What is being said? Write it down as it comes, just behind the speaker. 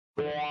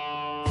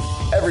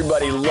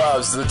Everybody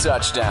loves the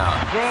touchdown.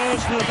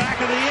 Throws to the back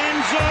of the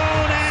end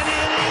zone, and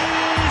it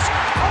is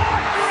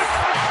caught for a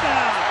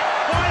touchdown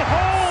by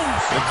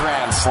Holmes. The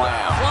grand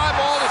slam. Fly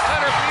ball to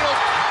center field.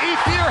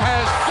 Ethier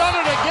has done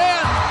it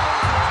again.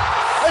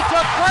 It's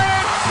a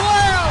grand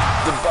slam.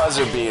 The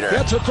buzzer beater.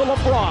 Gets it to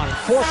LeBron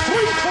for 3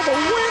 for the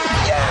win.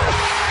 Yes!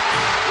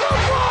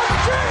 LeBron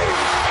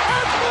James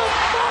at the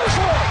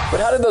buzzer! But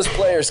how did those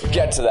players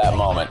get to that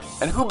moment?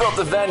 And who built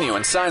the venue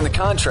and signed the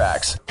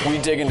contracts? We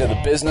dig into the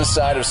business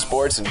side of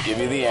sports and give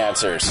you the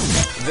answers.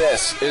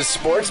 This is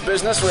Sports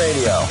Business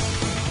Radio.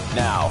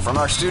 Now, from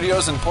our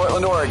studios in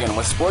Portland, Oregon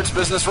with Sports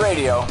Business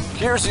Radio,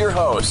 here's your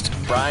host,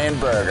 Brian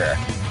Berger.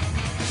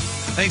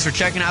 Thanks for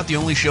checking out the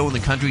only show in the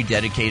country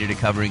dedicated to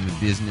covering the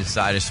business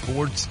side of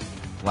sports.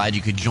 Glad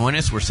you could join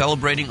us. We're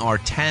celebrating our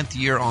 10th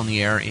year on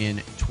the air in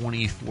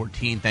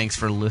 2014. Thanks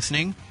for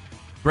listening.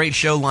 Great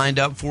show lined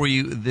up for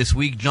you this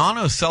week. John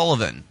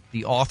O'Sullivan,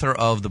 the author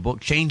of the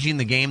book Changing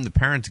the Game, The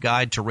Parent's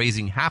Guide to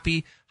Raising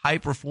Happy,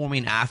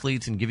 High-Performing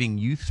Athletes and Giving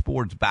Youth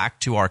Sports Back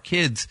to Our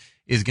Kids,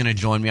 is going to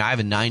join me. I have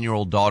a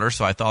 9-year-old daughter,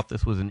 so I thought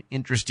this was an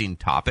interesting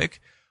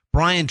topic.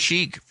 Brian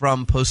Cheek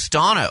from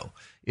Postano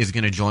is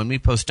going to join me.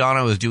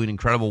 Postano is doing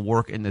incredible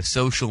work in the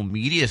social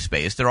media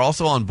space. They're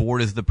also on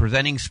board as the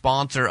presenting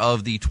sponsor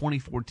of the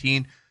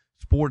 2014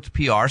 Sports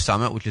PR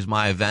Summit, which is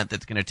my event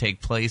that's going to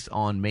take place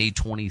on May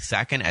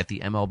 22nd at the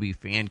MLB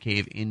Fan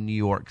Cave in New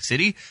York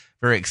City.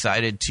 Very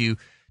excited to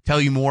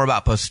tell you more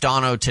about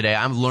Postano today.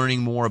 I'm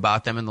learning more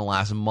about them in the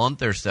last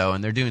month or so,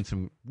 and they're doing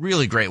some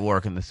really great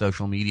work in the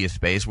social media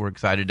space. We're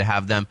excited to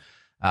have them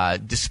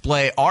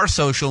display our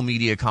social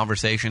media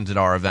conversations at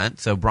our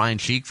event. So Brian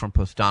Cheek from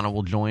Postano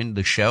will join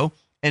the show,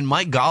 and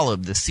Mike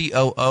Golub, the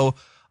COO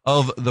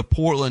of the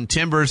Portland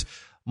Timbers.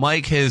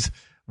 Mike has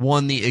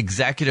won the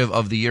Executive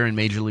of the Year in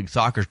Major League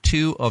Soccer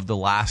 2 of the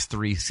last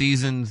 3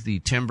 seasons. The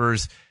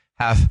Timbers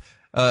have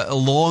a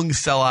long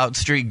sellout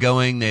streak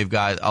going. They've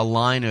got a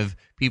line of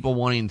people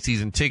wanting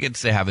season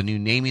tickets. They have a new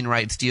naming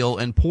rights deal,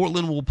 and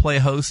Portland will play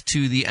host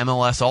to the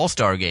MLS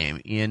All-Star Game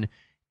in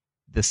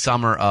the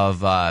summer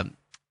of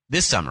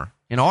this summer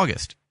in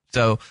August.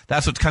 So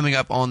that's what's coming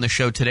up on the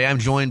show today. I'm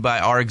joined by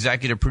our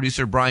executive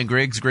producer, Brian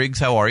Griggs. Griggs,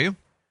 how are you?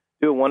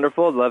 Doing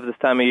wonderful. Love this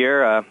time of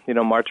year.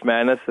 March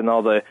Madness and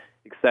all the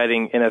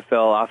exciting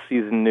NFL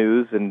off-season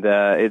news, and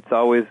it's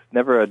always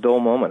never a dull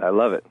moment. I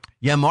love it.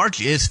 Yeah, March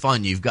is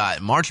fun. You've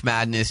got March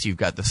Madness, you've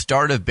got the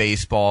start of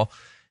baseball,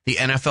 the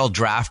NFL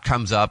draft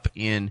comes up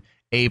in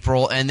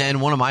April, and then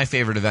one of my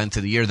favorite events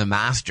of the year, the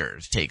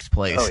Masters, takes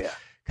place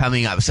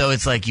coming up. So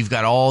it's like you've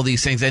got all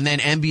these things, and then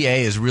NBA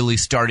is really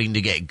starting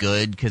to get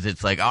good because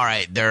it's like, all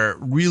right, they're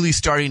really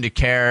starting to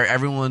care.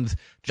 Everyone's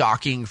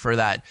jockeying for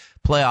that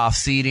playoff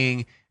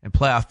seeding and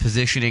playoff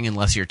positioning.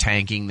 Unless you're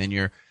tanking, then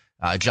you're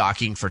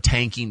jockeying for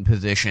tanking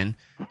position.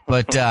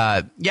 But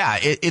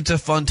it's a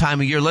fun time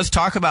of year. Let's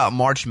talk about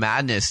March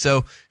Madness.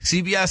 So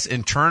CBS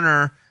and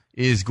Turner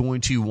is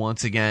going to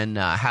once again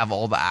have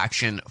all the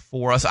action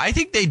for us. I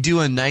think they do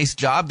a nice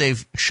job.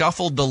 They've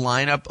shuffled the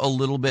lineup a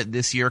little bit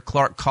this year.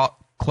 Clark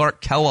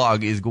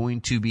Kellogg is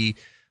going to be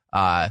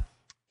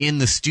in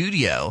the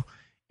studio,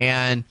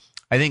 and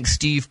I think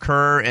Steve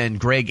Kerr and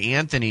Greg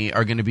Anthony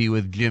are going to be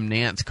with Jim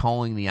Nantz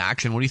calling the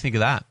action. What do you think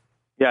of that?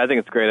 Yeah, I think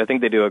it's great. I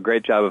think they do a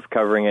great job of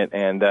covering it,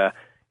 and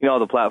all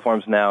the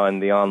platforms now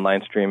and the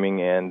online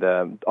streaming and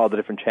all the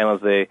different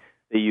channels they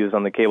use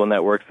on the cable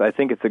networks. I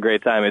think it's a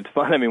great time. It's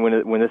fun. I mean,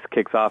 when this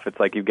kicks off, it's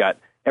like you've got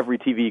every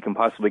TV you can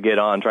possibly get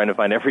on, trying to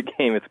find every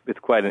game. It's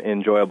quite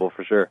enjoyable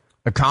for sure.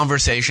 A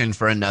conversation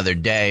for another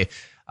day.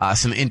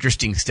 Some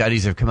interesting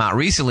studies have come out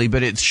recently,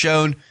 but it's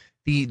shown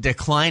the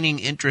declining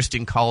interest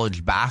in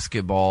college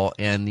basketball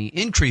and the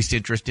increased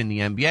interest in the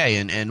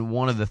NBA. And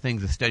one of the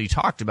things the study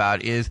talked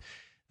about is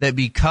that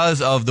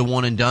because of the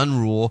one-and-done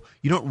rule,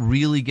 you don't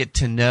really get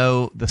to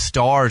know the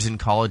stars in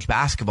college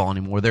basketball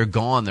anymore. They're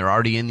gone. They're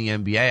already in the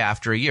NBA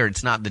after a year.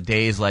 It's not the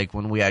days like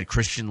when we had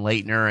Christian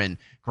Laettner and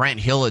Grant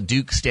Hill at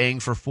Duke staying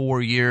for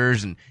 4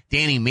 years and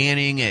Danny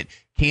Manning at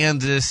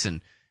Kansas and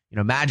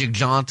Magic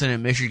Johnson at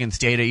Michigan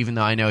State, even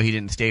though I know he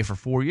didn't stay for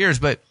 4 years.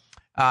 But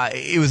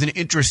it was an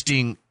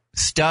interesting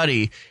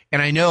study,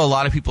 and I know a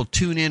lot of people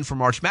tune in for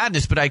March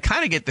Madness, but I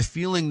kind of get the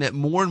feeling that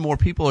more and more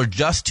people are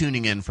just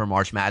tuning in for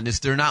March Madness.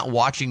 They're not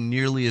watching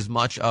nearly as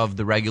much of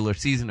the regular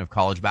season of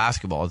college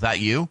basketball. Is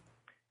that you?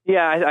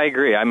 Yeah, I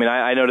agree. I mean,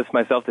 I noticed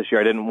myself this year.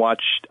 I didn't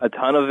watch a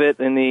ton of it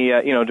in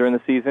the during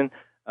the season,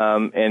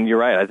 and you're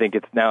right. I think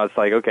it's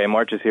like, okay,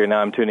 March is here. Now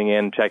I'm tuning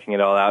in, checking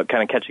it all out,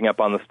 kind of catching up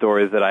on the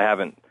stories that I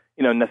haven't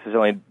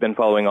necessarily been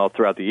following all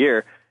throughout the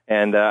year.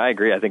 And I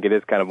agree. I think it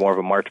is kind of more of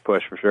a March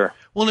push for sure.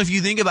 Well, if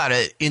you think about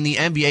it, in the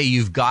NBA,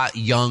 you've got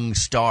young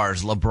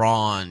stars,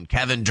 LeBron,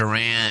 Kevin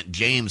Durant,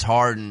 James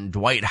Harden,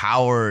 Dwight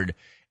Howard.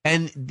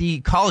 And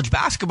the college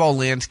basketball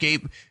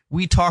landscape,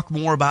 we talk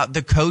more about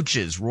the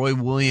coaches, Roy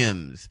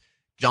Williams,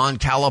 John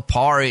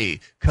Calipari,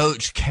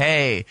 Coach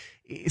K.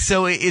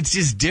 So it's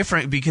just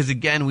different because,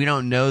 again, we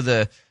don't know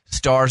the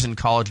stars in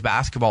college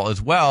basketball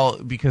as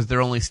well, because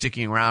they're only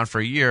sticking around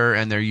for a year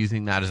and they're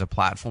using that as a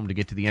platform to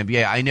get to the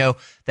NBA. I know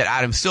that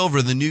Adam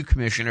Silver, the new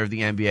commissioner of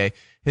the NBA,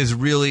 has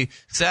really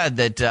said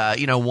that,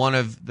 one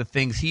of the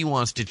things he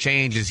wants to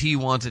change is he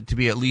wants it to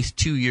be at least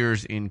 2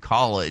 years in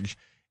college.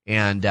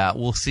 And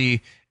we'll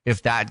see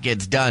if that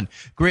gets done.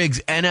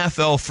 Griggs,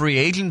 NFL free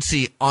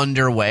agency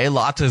underway.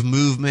 Lots of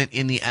movement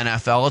in the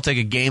NFL. It's like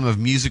a game of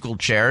musical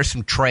chairs,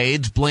 some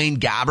trades. Blaine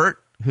Gabbert,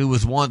 who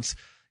was once,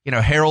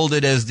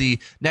 heralded as the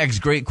next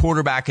great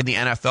quarterback in the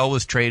NFL,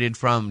 was traded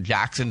from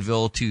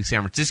Jacksonville to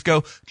San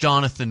Francisco.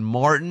 Jonathan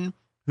Martin,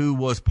 who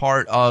was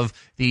part of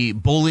the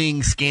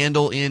bullying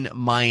scandal in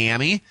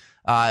Miami,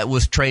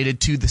 was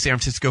traded to the San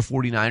Francisco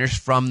 49ers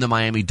from the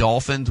Miami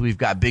Dolphins. We've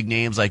got big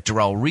names like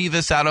Darrelle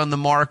Revis out on the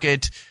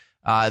market.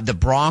 The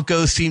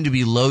Broncos seem to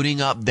be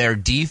loading up their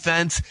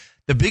defense.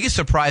 The biggest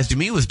surprise to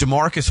me was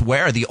DeMarcus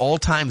Ware, the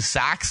all-time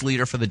sacks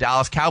leader for the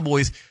Dallas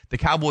Cowboys. The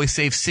Cowboys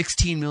saved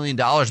 $16 million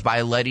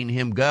by letting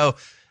him go.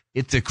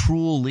 It's a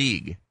cruel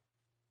league.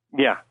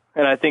 Yeah,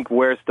 and I think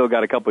Ware's still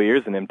got a couple of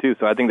years in him, too,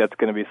 so I think that's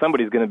going to be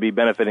somebody's going to be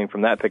benefiting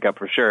from that pickup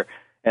for sure.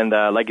 And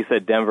like you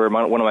said, Denver,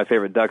 one of my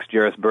favorite Ducks,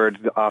 Jarris Bird's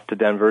off to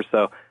Denver,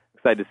 so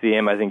excited to see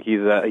him. I think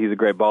he's a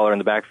great baller in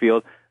the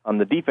backfield on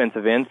the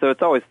defensive end, so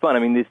it's always fun. I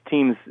mean, these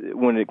teams,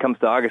 when it comes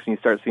to August and you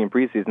start seeing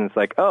preseason, it's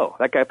like, oh,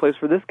 that guy plays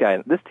for this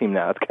team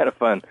now. It's kind of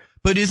fun.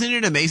 But isn't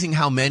it amazing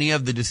how many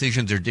of the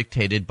decisions are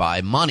dictated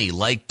by money,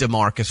 like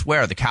DeMarcus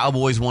Ware? The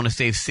Cowboys want to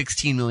save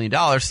 $16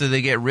 million, so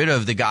they get rid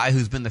of the guy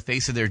who's been the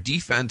face of their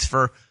defense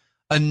for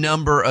a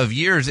number of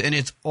years, and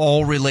it's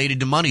all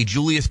related to money.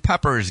 Julius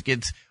Peppers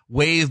gets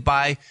waived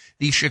by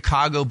the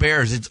Chicago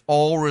Bears. It's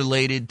all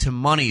related to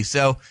money.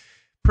 So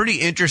pretty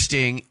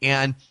interesting.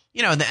 And,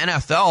 in the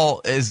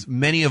NFL, as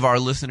many of our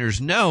listeners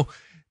know,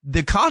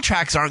 the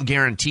contracts aren't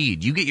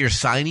guaranteed. You get your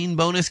signing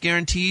bonus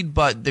guaranteed,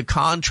 but the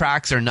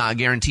contracts are not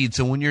guaranteed.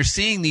 So when you're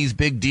seeing these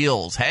big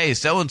deals, hey,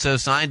 so-and-so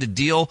signed a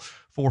deal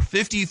for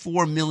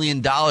 $54 million.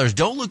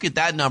 Don't look at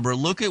that number.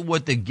 Look at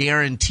what the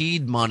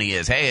guaranteed money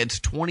is. Hey, it's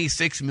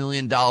 $26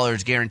 million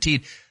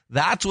guaranteed.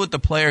 That's what the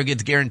player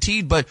gets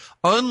guaranteed. But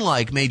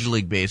unlike Major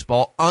League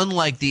Baseball,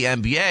 unlike the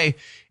NBA,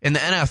 in the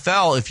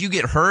NFL, if you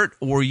get hurt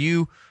or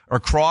you are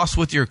cross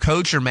with your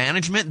coach or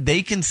management,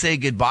 they can say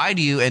goodbye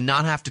to you and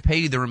not have to pay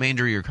you the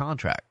remainder of your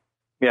contract.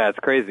 Yeah, it's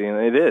crazy, and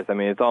it is. I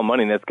mean, it's all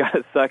money, and that's got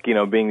to suck,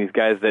 being these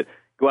guys that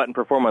go out and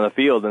perform on the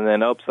field, and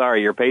then, oh,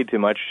 sorry, you're paid too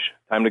much,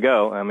 time to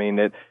go. I mean,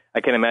 I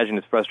can imagine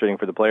it's frustrating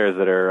for the players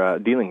that are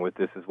dealing with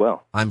this as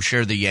well. I'm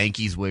sure the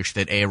Yankees wish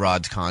that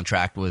A-Rod's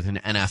contract was an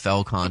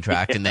NFL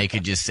contract and they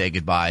could just say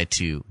goodbye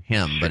to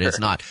him, but it's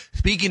not.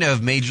 Speaking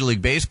of Major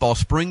League Baseball,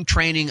 spring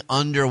training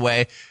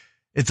underway.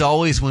 It's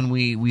always when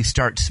we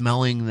start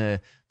smelling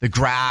the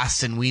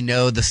grass and we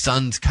know the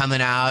sun's coming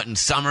out and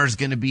summer's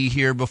going to be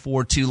here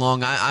before too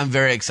long. I'm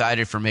very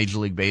excited for Major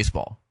League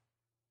Baseball.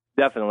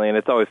 Definitely, and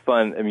it's always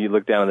fun. I mean, you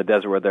look down in the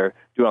desert where they're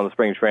doing all the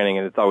spring training,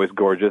 and it's always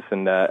gorgeous.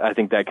 And I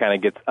think that kind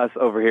of gets us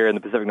over here in the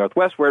Pacific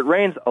Northwest, where it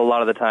rains a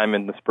lot of the time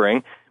in the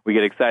spring. We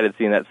get excited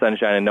seeing that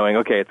sunshine and knowing,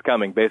 okay, it's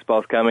coming.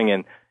 Baseball's coming,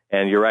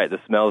 and you're right. The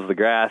smells of the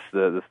grass,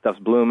 the stuff's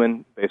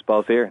blooming.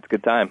 Baseball's here. It's a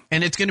good time.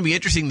 And it's going to be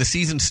interesting. The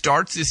season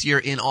starts this year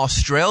in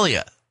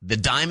Australia. The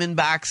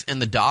Diamondbacks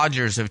and the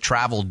Dodgers have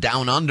traveled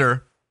down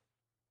under.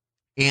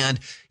 And,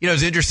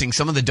 it's interesting.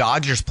 Some of the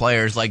Dodgers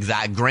players like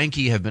Zach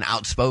Greinke have been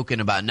outspoken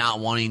about not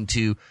wanting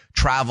to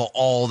travel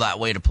all that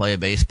way to play a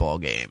baseball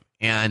game.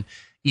 And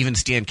even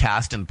Stan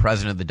Kasten, the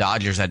president of the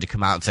Dodgers, had to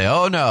come out and say,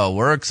 oh, no,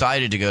 we're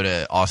excited to go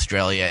to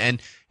Australia.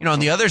 And, on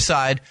the other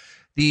side,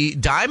 the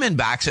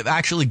Diamondbacks have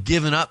actually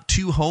given up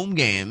 2 home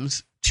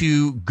games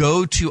to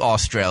go to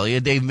Australia.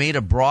 They've made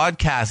a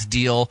broadcast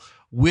deal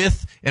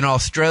with an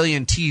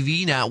Australian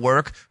TV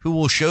network who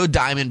will show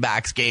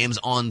Diamondbacks games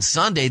on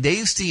Sunday.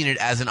 They've seen it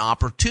as an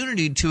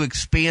opportunity to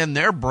expand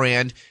their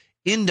brand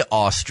into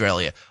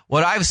Australia.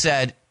 What I've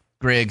said,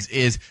 Griggs,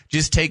 is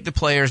just take the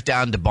players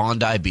down to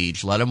Bondi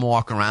Beach, let them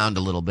walk around a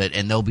little bit,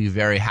 and they'll be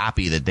very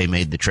happy that they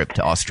made the trip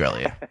to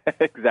Australia.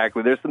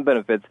 Exactly. There's some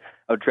benefits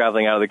of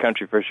traveling out of the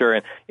country for sure.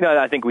 And,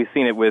 I think we've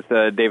seen it with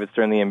David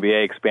Stern, the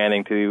NBA,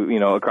 expanding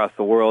to, across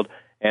the world.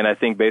 And I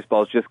think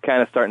baseball is just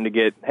kind of starting to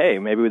get, hey,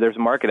 maybe there's a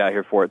market out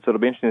here for it. So it'll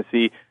be interesting to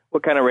see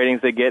what kind of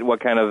ratings they get, what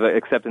kind of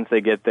acceptance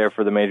they get there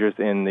for the majors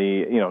in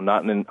the,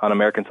 not on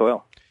American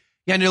soil.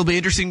 Yeah, and it'll be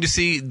interesting to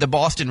see the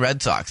Boston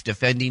Red Sox,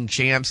 defending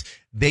champs.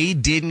 They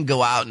didn't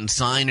go out and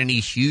sign any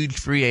huge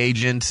free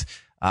agents,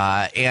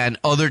 and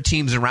other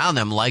teams around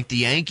them, like the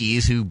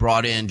Yankees, who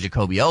brought in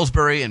Jacoby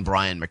Ellsbury and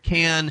Brian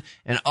McCann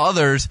and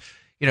others,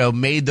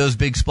 made those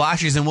big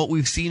splashes. And what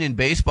we've seen in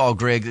baseball,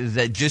 Greg, is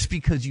that just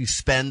because you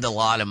spend a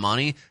lot of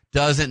money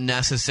doesn't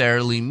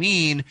necessarily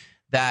mean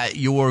that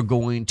you're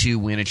going to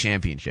win a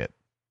championship.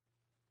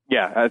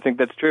 Yeah, I think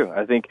that's true.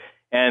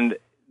 And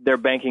they're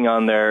banking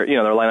on their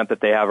lineup that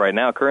they have right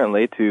now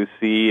currently to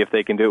see if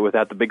they can do it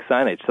without the big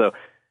signage. So,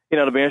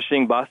 it'll be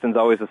interesting. Boston's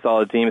always a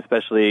solid team,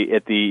 especially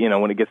at the,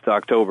 when it gets to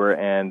October.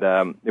 And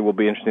it will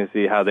be interesting to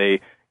see how they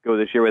go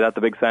this year without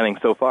the big signing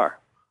so far.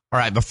 All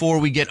right, before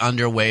we get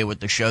underway with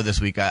the show this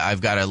week, I've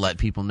got to let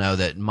people know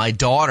that my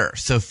daughter,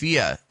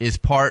 Sophia, is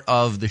part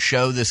of the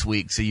show this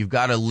week. So you've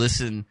got to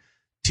listen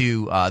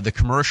to the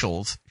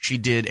commercials. She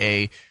did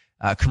a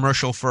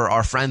commercial for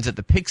our friends at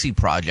the Pixie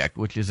Project,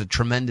 which is a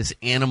tremendous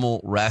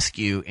animal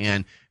rescue.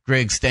 And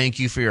Griggs, thank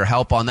you for your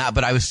help on that.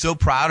 But I was so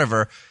proud of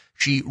her.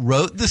 She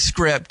wrote the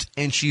script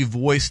and she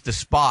voiced the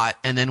spot,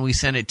 and then we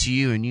sent it to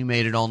you, and you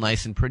made it all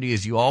nice and pretty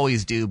as you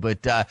always do.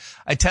 But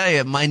I tell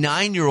you, my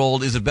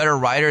 9-year-old is a better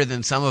writer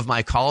than some of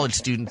my college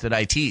students that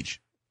I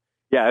teach.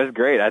 Yeah, it was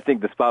great. I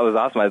think the spot was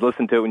awesome. I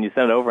listened to it when you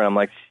sent it over, and I'm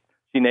like,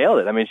 she nailed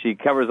it. I mean, she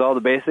covers all the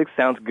basics,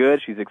 sounds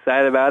good, she's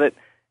excited about it,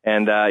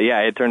 and yeah,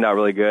 it turned out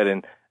really good,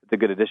 and it's a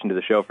good addition to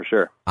the show for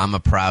sure. I'm a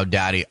proud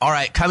daddy. All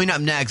right, coming up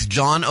next,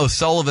 John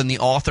O'Sullivan, the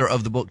author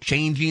of the book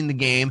Changing the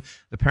Game,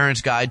 The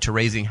Parent's Guide to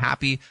Raising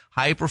Happy,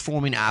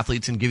 High-Performing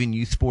Athletes and Giving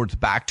Youth Sports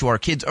Back to Our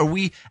Kids. Are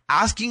we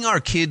asking our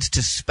kids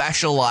to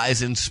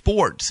specialize in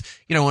sports?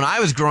 You know, when I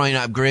was growing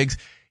up, Griggs,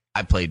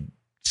 I played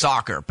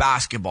soccer,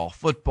 basketball,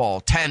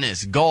 football,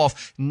 tennis,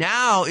 golf.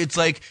 Now it's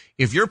like,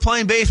 if you're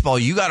playing baseball,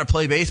 you got to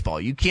play baseball.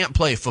 You can't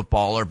play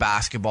football or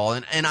basketball.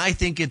 And I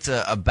think it's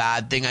a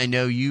bad thing. I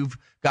know you've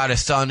got a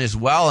son as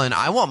well, and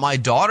I want my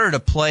daughter to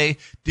play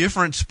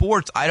different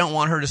sports. I don't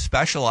want her to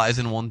specialize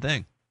in one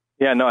thing.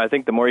 Yeah, no, I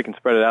think the more you can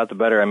spread it out, the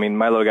better. I mean,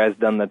 my little guy's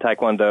done the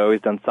taekwondo,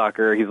 he's done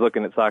soccer, he's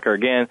looking at soccer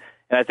again,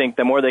 and I think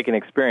the more they can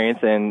experience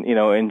and, you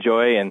know,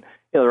 enjoy, and,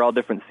 you know, they're all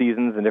different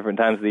seasons and different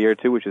times of the year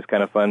too, which is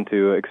kind of fun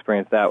to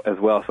experience that as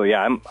well. So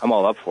yeah, I'm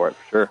all up for it,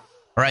 for sure.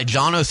 All right,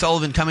 John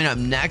O'Sullivan coming up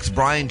next,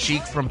 Brian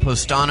Cheek from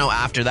Postano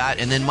after that,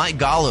 and then Mike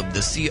Golub, the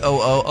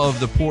COO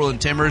of the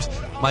Portland Timbers.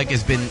 Mike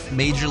has been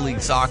Major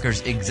League Soccer's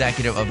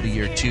Executive of the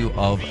Year 2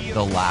 of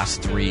the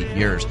last 3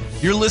 years.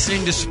 You're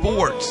listening to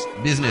Sports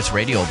Business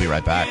Radio. We'll be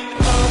right back.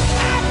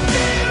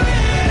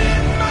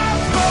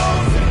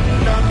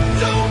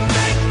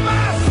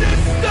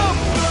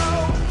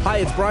 Hi,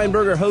 it's Brian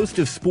Berger, host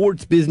of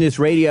Sports Business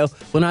Radio.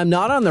 When I'm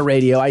not on the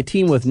radio, I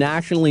team with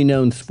nationally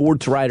known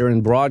sports writer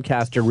and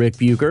broadcaster Rick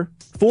Bucher,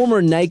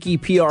 former Nike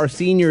PR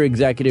senior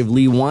executive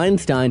Lee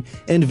Weinstein,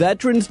 and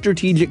veteran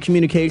strategic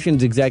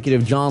communications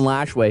executive John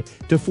Lashway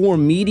to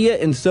form media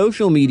and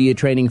social media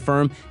training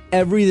firm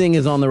Everything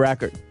is on the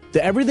Record.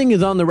 The Everything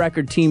is on the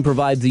Record team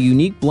provides a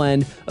unique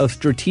blend of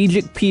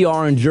strategic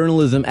PR and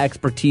journalism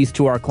expertise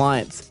to our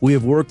clients. We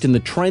have worked in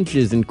the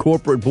trenches in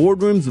corporate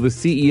boardrooms with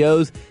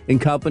CEOs and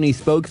company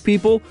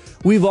spokespeople.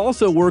 We've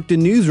also worked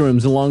in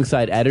newsrooms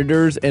alongside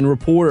editors and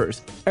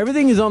reporters.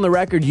 Everything is on the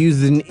Record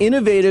uses an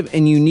innovative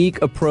and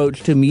unique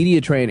approach to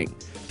media training.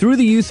 Through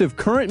the use of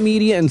current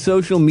media and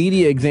social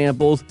media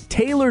examples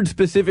tailored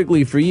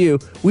specifically for you,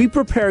 we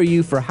prepare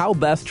you for how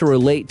best to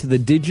relate to the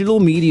digital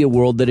media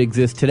world that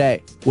exists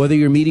today. Whether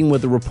you're meeting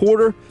with a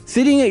reporter,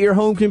 sitting at your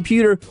home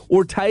computer,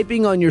 or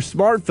typing on your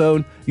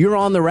smartphone, you're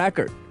on the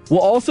record. We'll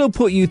also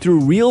put you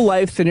through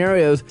real-life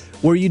scenarios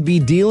where you'd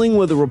be dealing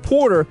with a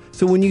reporter,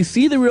 so when you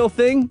see the real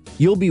thing,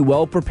 you'll be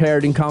well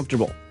prepared and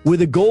comfortable.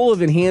 With a goal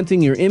of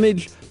enhancing your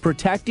image,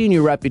 protecting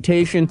your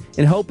reputation,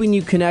 and helping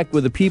you connect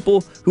with the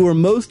people who are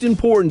most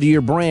important to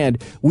your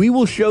brand, we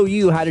will show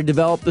you how to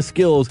develop the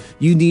skills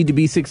you need to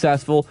be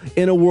successful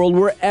in a world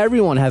where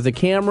everyone has a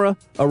camera,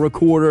 a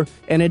recorder,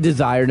 and a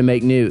desire to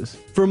make news.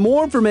 For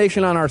more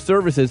information on our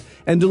services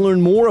and to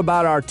learn more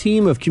about our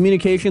team of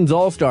communications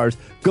all-stars,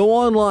 go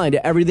online to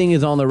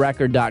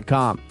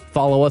everythingisontherecord.com.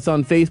 Follow us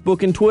on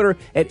Facebook and Twitter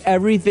at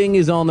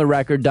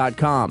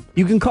everythingisontherecord.com.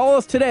 You can call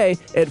us today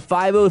at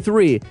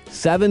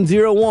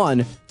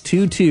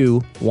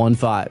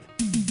 503-701-2215.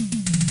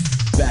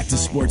 Back to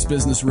Sports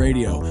Business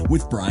Radio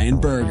with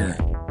Brian Berger.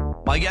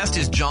 My guest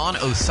is John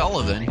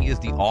O'Sullivan. He is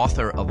the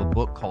author of a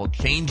book called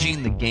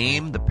Changing the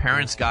Game, The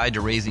Parent's Guide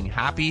to Raising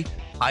Happy,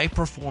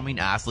 High-Performing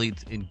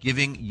Athletes and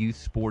Giving Youth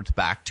Sports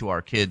Back to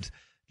Our Kids.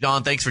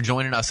 John, thanks for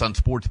joining us on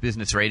Sports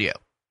Business Radio.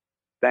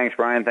 Thanks,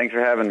 Brian. Thanks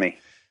for having me.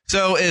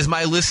 So as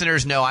my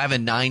listeners know, I have a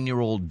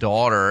 9-year-old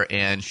daughter,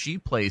 and she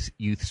plays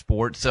youth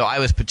sports. So I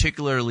was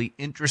particularly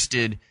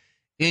interested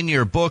in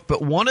your book.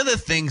 But one of the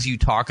things you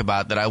talk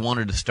about that I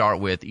wanted to start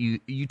with,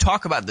 you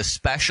talk about the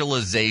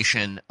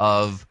specialization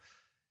of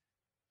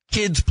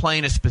kids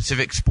playing a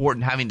specific sport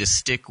and having to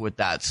stick with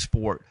that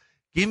sport.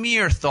 Give me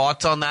your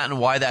thoughts on that and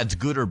why that's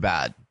good or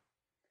bad.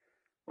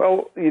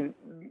 Well,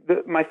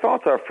 my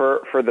thoughts are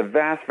for the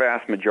vast,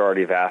 vast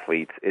majority of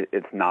athletes,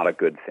 it's not a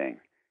good thing.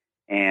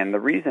 And the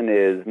reason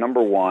is,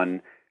 number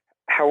one,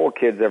 how will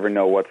kids ever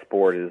know what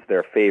sport is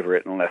their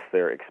favorite unless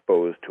they're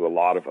exposed to a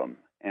lot of them?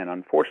 And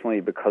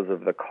unfortunately, because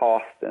of the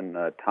cost and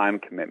the time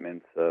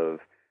commitments of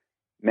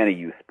many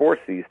youth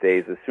sports these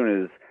days, as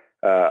soon as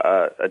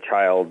a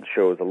child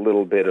shows a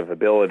little bit of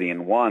ability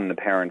in one, the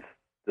parents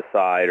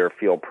decide or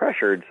feel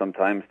pressured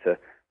sometimes to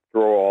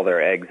throw all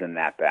their eggs in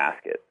that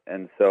basket.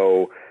 And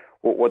so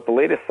what the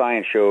latest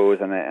science shows,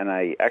 and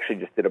I actually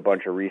just did a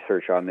bunch of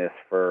research on this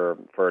for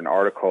an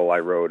article I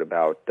wrote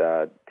about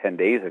 10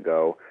 days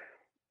ago,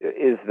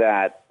 is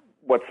that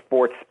what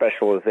sports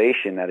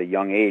specialization at a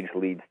young age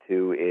leads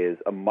to is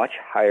a much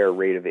higher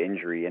rate of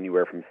injury,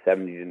 anywhere from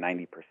 70 to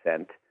 90%,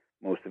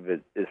 most of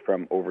it is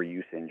from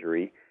overuse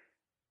injury,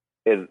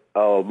 is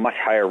a much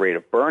higher rate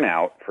of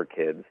burnout for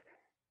kids.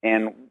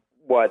 And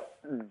what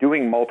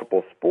doing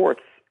multiple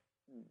sports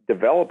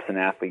develops in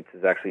athletes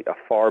is actually a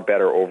far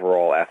better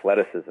overall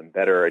athleticism,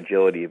 better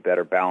agility,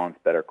 better balance,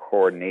 better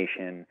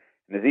coordination. And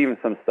there's even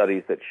some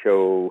studies that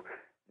show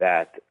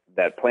that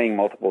playing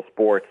multiple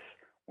sports,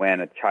 when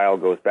a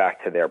child goes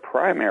back to their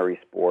primary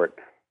sport,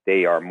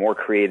 they are more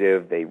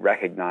creative, they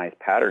recognize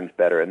patterns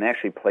better, and they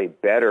actually play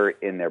better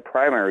in their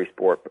primary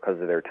sport because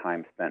of their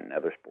time spent in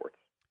other sports.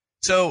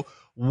 So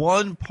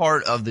one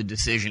part of the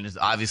decision is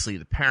obviously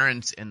the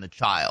parents and the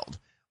child.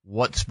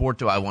 What sport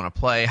do I want to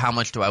play? How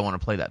much do I want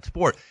to play that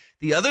sport?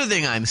 The other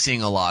thing I'm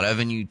seeing a lot of,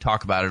 and you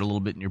talk about it a little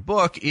bit in your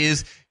book,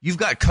 is you've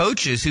got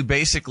coaches who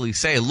basically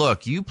say,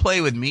 look, you play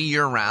with me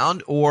year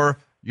round or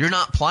you're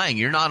not playing,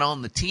 you're not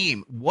on the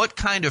team. What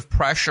kind of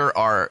pressure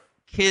are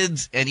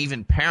kids and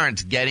even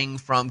parents getting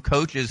from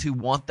coaches who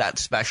want that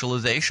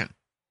specialization?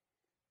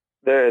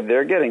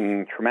 They're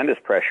getting tremendous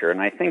pressure,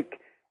 and I think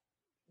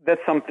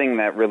that's something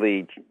that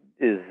really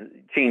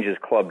changes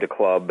club to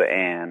club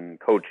and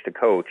coach to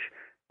coach.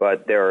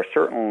 But there are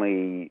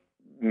certainly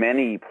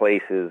many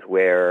places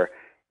where,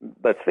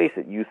 let's face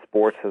it, youth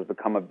sports has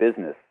become a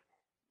business.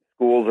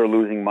 Schools are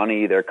losing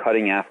money, they're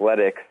cutting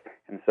athletics,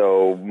 and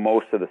so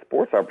most of the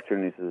sports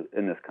opportunities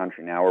in this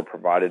country now are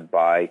provided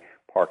by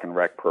park and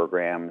rec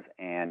programs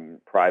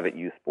and private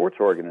youth sports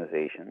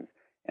organizations.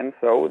 And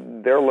so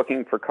they're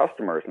looking for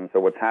customers. And so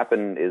what's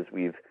happened is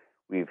we've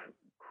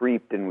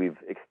creeped and we've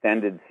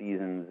extended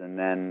seasons, and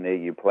then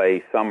you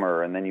play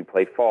summer, and then you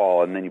play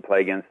fall, and then you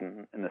play again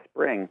in the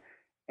spring.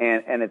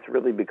 And it's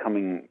really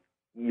becoming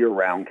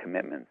year-round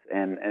commitments.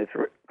 And it's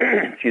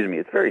excuse me,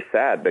 it's very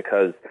sad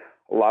because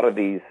a lot of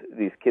these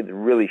kids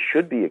really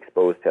should be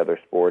exposed to other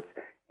sports.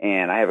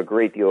 And I have a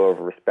great deal of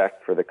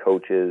respect for the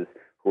coaches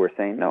who are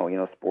saying,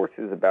 no, sports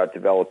is about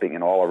developing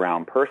an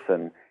all-around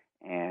person,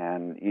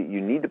 and you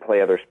need to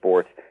play other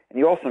sports, and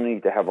you also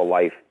need to have a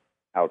life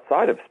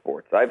outside of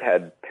sports. I've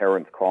had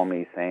parents call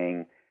me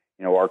saying,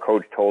 our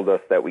coach told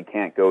us that we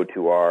can't go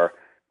to our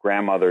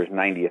grandmother's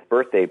 90th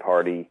birthday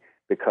party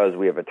because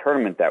we have a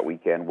tournament that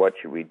weekend. What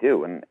should we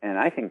do? And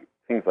I think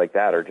things like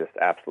that are just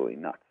absolutely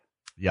nuts.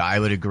 Yeah, I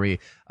would agree.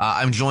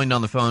 I'm joined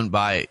on the phone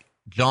by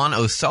John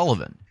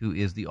O'Sullivan, who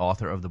is the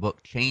author of the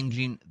book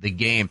Changing the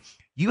Game.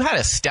 You had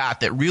a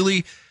stat that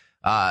really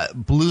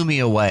blew me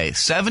away.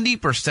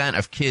 70%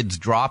 of kids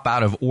drop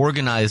out of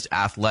organized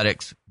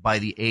athletics by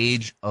the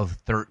age of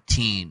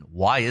 13.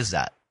 Why is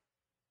that?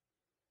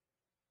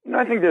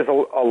 I think there's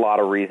a lot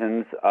of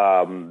reasons.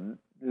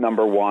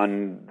 Number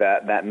one,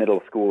 that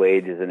middle school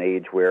age is an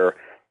age where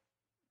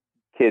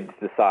kids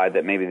decide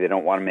that maybe they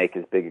don't want to make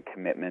as big a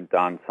commitment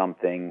on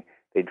something.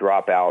 They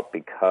drop out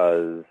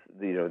because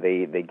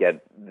they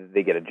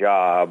get a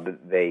job.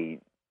 They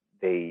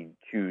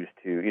choose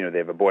to they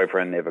have a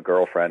boyfriend, they have a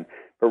girlfriend.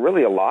 But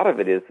really, a lot of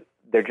it is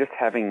they're just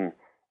having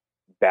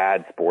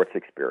bad sports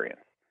experience,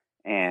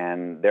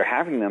 and they're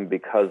having them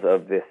because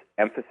of this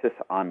emphasis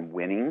on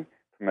winning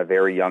from a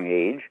very young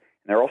age.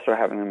 And they're also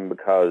having them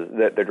because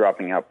they're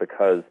dropping out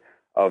because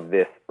of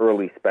this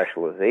early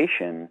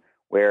specialization,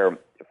 where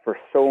for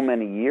so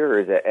many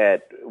years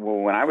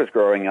when I was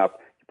growing up,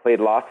 you played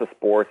lots of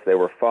sports, they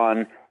were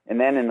fun, and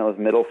then in those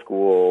middle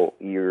school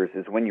years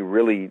is when you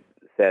really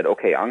said,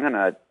 okay, I'm going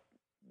to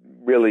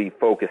really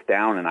focus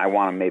down and I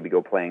want to maybe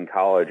go play in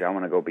college, I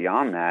want to go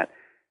beyond that.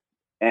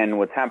 And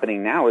what's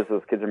happening now is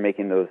those kids are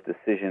making those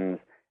decisions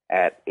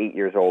at 8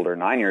 years old or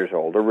 9 years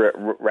old,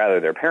 or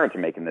rather their parents are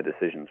making the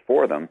decisions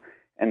for them.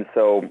 And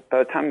so by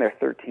the time they're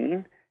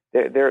 13,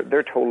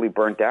 they're totally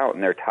burnt out,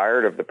 and they're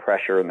tired of the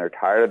pressure, and they're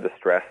tired of the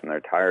stress, and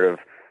they're tired of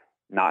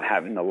not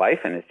having the life,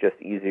 and it's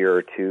just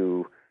easier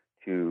to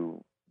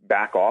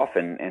back off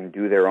and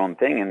do their own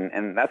thing.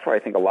 And that's why I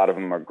think a lot of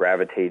them are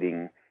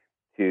gravitating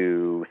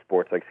to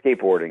sports like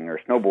skateboarding or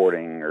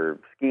snowboarding or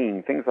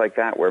skiing, things like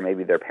that, where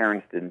maybe their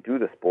parents didn't do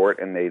the sport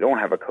and they don't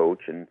have a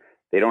coach and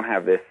they don't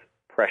have this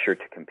pressure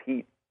to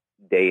compete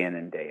day in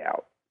and day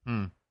out.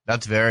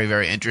 That's very,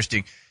 very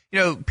interesting.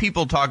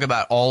 People talk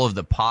about all of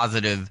the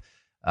positive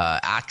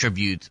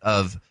attributes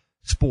of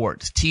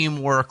sports: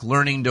 teamwork,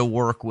 learning to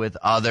work with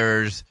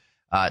others,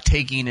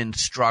 taking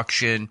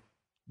instruction.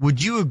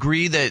 Would you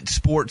agree that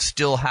sports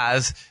still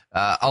has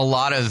a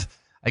lot of,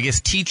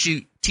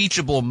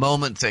 teachable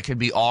moments that can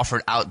be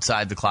offered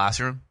outside the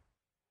classroom?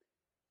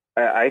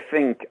 I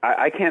think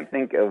I can't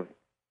think of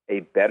a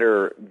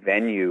better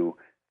venue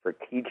for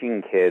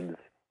teaching kids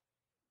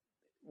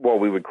what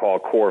we would call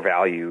core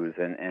values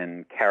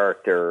and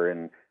character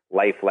and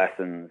life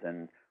lessons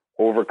and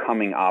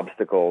overcoming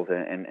obstacles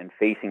and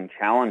facing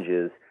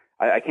challenges.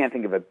 I can't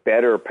think of a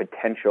better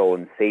potential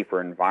and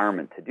safer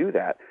environment to do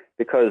that,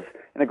 because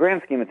in the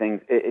grand scheme of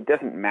things, it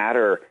doesn't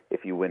matter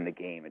if you win the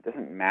game. It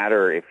doesn't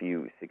matter if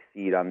you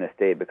succeed on this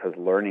day, because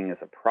learning is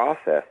a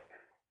process.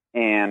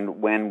 And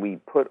when we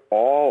put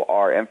all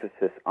our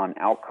emphasis on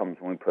outcomes,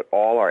 when we put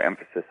all our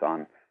emphasis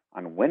on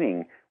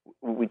winning,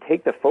 we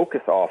take the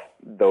focus off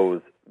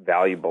those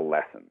valuable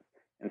lessons.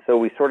 And so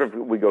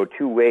we go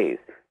two ways.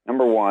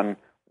 Number one,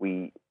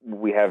 we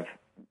have,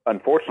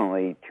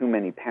 unfortunately, too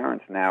many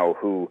parents now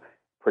who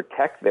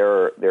protect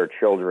their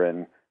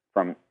children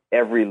from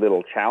every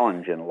little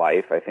challenge in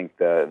life. I think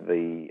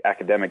the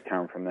academic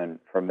term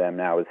from them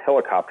now is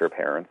helicopter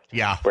parents.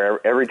 Yeah. Where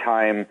every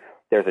time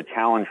there's a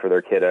challenge for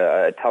their kid,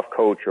 a tough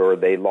coach, or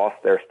they lost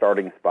their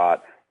starting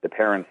spot, the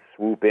parents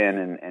swoop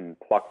in and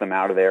pluck them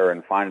out of there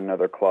and find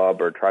another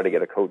club or try to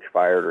get a coach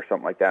fired or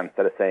something like that,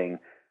 instead of saying,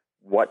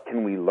 what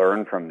can we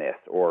learn from this?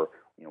 Or,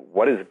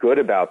 what is good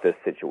about this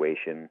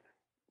situation,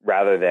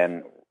 rather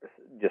than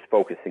just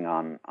focusing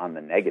on the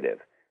negative.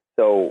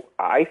 So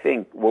I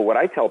think, what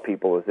I tell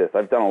people is this.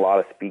 I've done a lot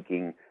of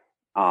speaking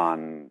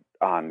on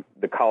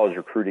the college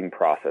recruiting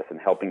process and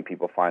helping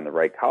people find the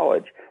right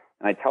college.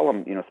 And I tell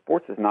them,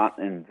 sports is not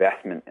an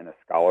investment in a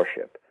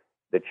scholarship.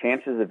 The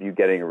chances of you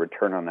getting a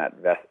return on that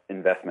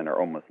investment are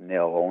almost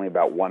nil. Only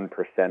about 1%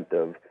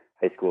 of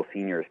high school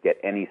seniors get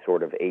any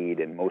sort of aid,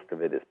 and most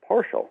of it is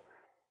partial.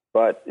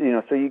 But,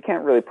 so you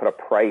can't really put a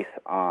price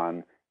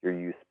on your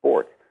youth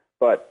sports.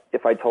 But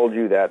if I told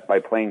you that by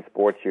playing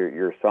sports,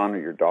 your son or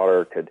your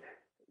daughter could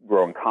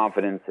grow in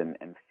confidence and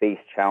face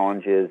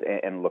challenges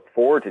and look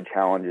forward to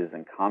challenges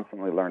and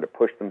constantly learn to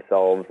push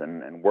themselves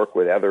and work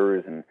with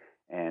others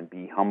and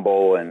be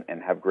humble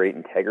and have great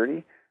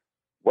integrity,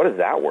 what is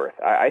that worth?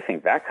 I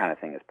think that kind of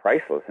thing is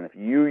priceless. And if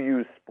you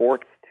use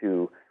sports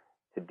to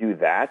do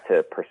that,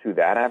 to pursue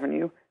that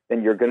avenue,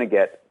 then you're going to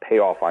get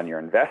payoff on your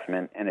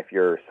investment. And if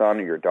your son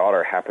or your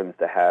daughter happens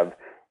to have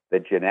the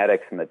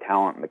genetics and the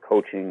talent and the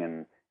coaching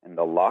and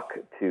the luck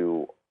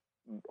to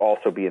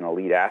also be an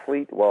elite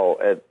athlete, well,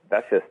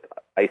 that's just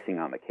icing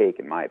on the cake,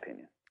 in my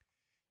opinion.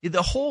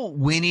 The whole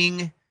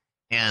winning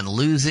and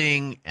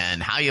losing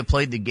and how you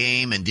played the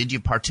game and did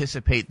you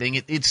participate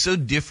thing, it's so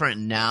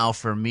different now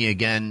for me,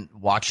 again,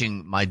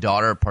 watching my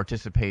daughter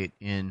participate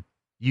in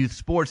youth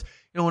sports.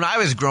 When I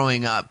was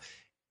growing up,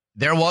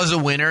 there was a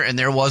winner and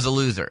there was a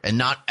loser, and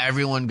not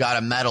everyone got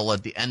a medal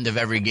at the end of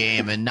every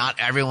game, and not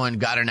everyone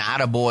got an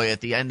attaboy at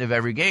the end of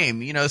every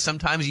game.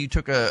 Sometimes you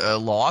took a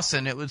loss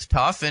and it was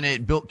tough, and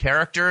it built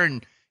character,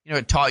 and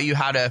it taught you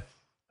how to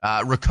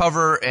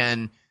recover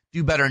and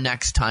do better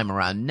next time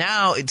around.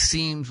 Now it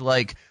seems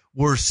like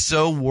we're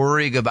so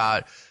worried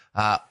about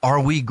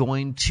are we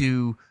going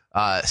to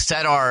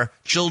set our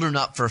children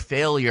up for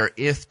failure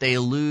if they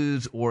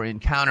lose or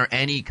encounter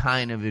any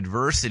kind of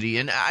adversity.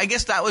 And I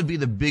guess that would be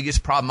the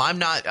biggest problem.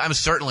 I'm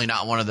certainly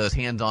not one of those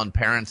hands-on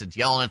parents that's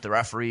yelling at the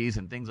referees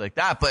and things like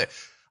that. But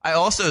I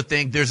also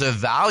think there's a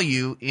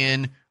value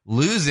in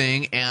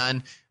losing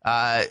and,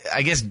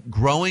 I guess,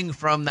 growing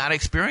from that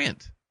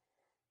experience.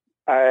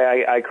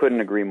 I couldn't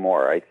agree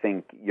more. I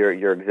think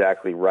you're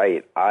exactly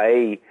right.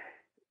 I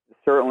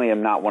certainly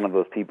am not one of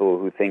those people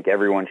who think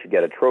everyone should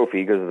get a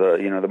trophy, because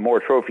the more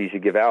trophies you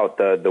give out,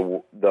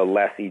 the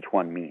less each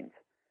one means.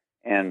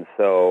 And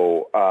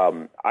so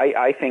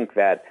I think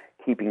that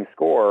keeping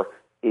score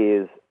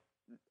is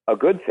a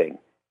good thing.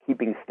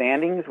 Keeping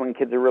standings when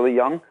kids are really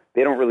young,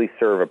 they don't really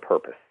serve a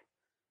purpose.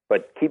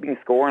 But keeping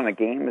score in a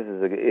game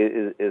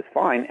is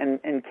fine,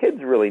 and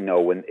kids really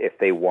know if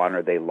they won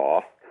or they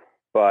lost.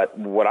 But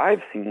what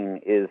I've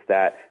seen is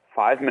that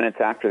 5 minutes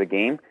after the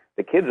game,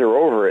 the kids are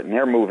over it and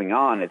they're moving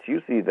on. It's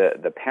usually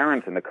the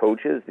parents and the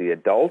coaches, the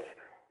adults,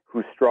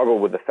 who struggle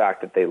with the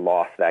fact that they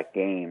lost that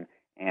game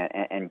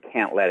and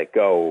can't let it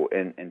go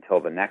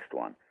until the next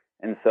one.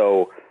 And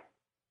so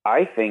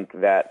I think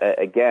that,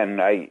 again,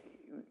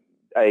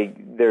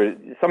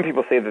 some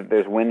people say that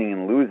there's winning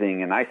and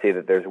losing, and I say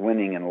that there's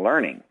winning and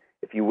learning.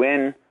 If you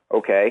win,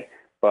 okay,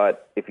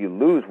 but if you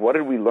lose, what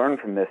did we learn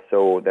from this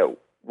so that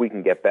we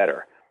can get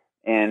better?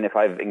 And if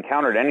I've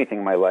encountered anything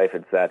in my life,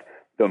 it's that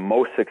the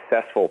most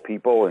successful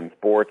people in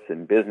sports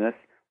and business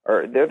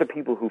they're the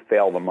people who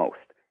fail the most.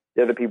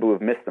 They're the people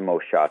who've missed the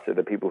most shots. They're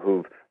the people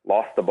who've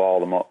lost the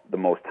ball the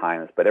most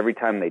times. But every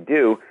time they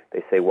do,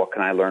 they say, what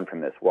can I learn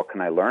from this? What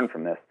can I learn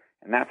from this?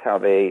 And that's how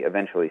they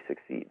eventually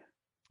succeed.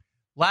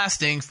 Last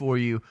thing for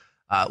you,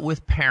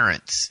 with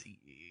parents,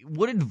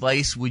 what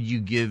advice would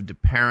you give to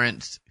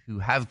parents who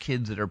have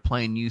kids that are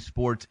playing youth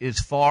sports as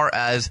far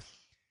as,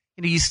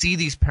 you see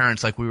these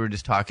parents like we were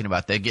just talking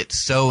about, they get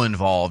so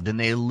involved and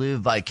they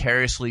live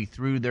vicariously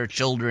through their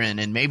children,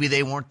 and maybe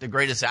they weren't the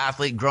greatest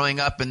athlete growing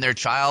up, and their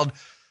child,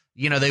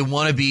 they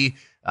want to be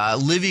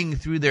living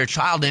through their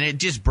child, and it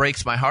just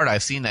breaks my heart.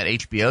 I've seen that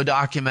HBO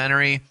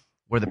documentary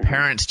where the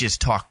parents just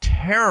talk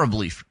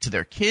terribly to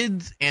their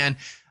kids, and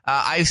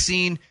I've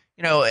seen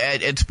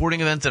at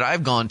sporting events that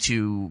I've gone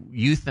to,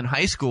 youth and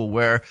high school,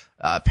 where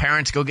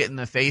parents go get in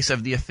the face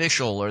of the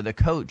official or the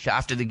coach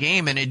after the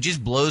game, and it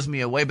just blows me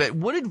away. But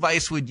what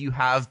advice would you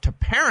have to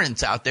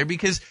parents out there?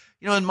 Because,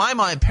 in my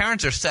mind,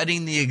 parents are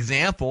setting the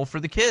example for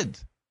the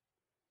kids.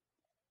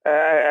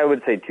 I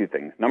would say two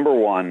things. Number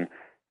one,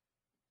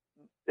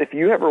 if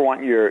you ever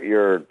want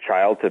your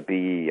child to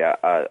be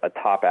a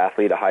top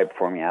athlete, a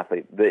high-performing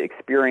athlete, the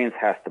experience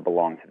has to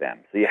belong to them.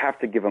 So you have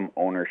to give them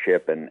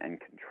ownership and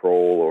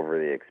control over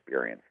the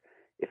experience.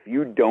 If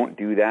you don't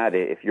do that,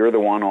 if you're the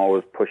one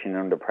always pushing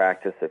them to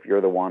practice, if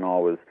you're the one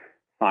always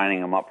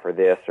signing them up for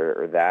this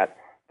or that,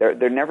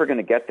 they're never going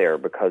to get there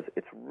because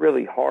it's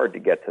really hard to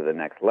get to the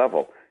next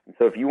level. And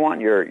so if you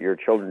want your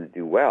children to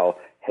do well,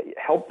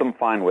 help them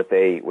find what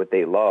they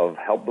love,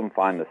 help them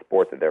find the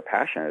sport that they're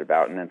passionate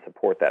about, and then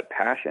support that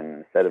passion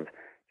instead of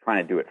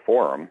trying to do it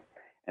for them.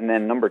 And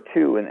then number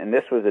two, and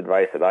this was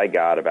advice that I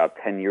got about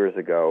 10 years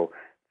ago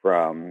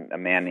from a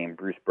man named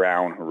Bruce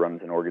Brown, who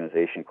runs an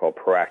organization called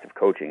Proactive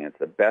Coaching. It's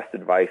the best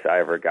advice I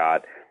ever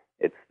got.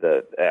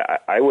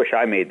 I wish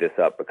I made this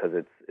up because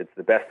it's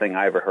the best thing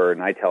I ever heard,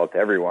 and I tell it to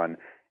everyone.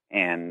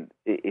 And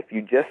if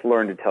you just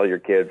learn to tell your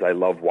kids, I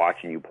love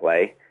watching you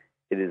play,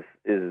 it is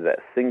the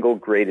single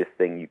greatest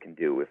thing you can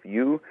do. If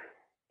you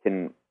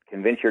can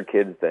convince your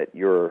kids that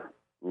your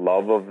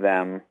love of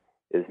them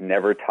is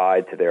never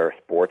tied to their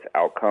sports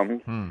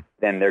outcomes,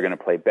 then they're going to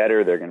play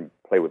better, they're going to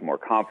play with more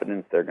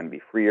confidence, they're going to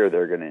be freer,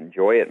 they're going to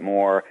enjoy it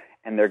more,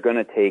 and they're going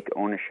to take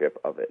ownership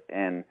of it.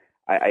 And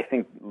I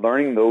think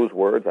learning those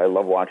words, I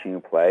love watching you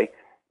play,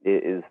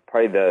 is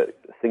probably the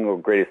single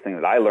greatest thing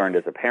that I learned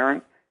as a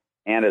parent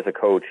and as a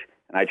coach,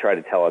 and I try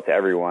to tell it to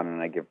everyone,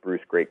 and I give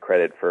Bruce great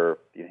credit for,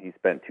 he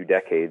spent 2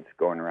 decades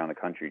going around the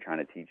country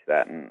trying to teach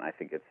that, and I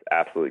think it's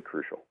absolutely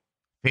crucial.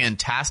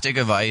 Fantastic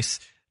advice.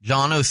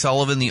 John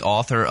O'Sullivan, the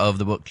author of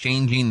the book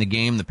Changing the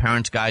Game, The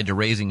Parent's Guide to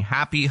Raising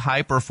Happy,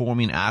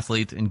 High-Performing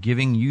Athletes and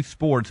Giving Youth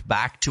Sports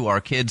Back to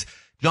Our Kids.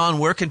 John,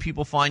 where can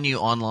people find you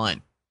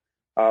online?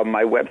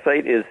 My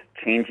website is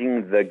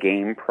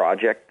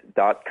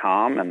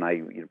changingthegameproject.com, and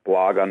I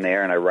blog on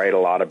there, and I write a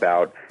lot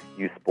about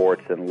youth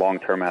sports and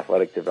long-term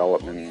athletic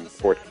development and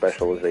sports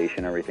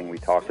specialization, everything we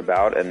talked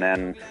about. And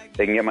then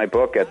they can get my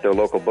book at their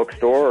local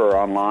bookstore or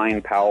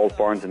online, Powell's,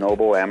 Barnes &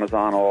 Noble,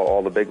 Amazon,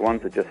 all the big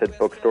ones. It just hit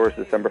bookstores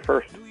December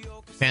 1st.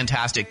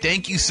 Fantastic.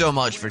 Thank you so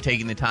much for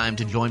taking the time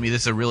to join me.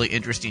 This is a really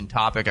interesting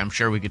topic. I'm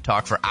sure we could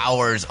talk for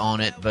hours on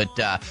it, but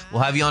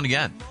we'll have you on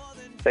again.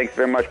 Thanks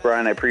very much,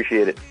 Brian. I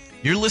appreciate it.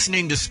 You're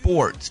listening to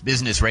Sports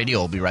Business Radio.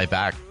 We'll be right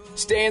back.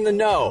 Stay in the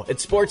know at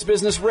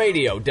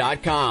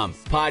sportsbusinessradio.com.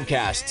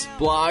 Podcasts,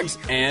 blogs,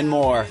 and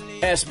more.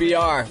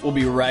 SBR will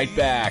be right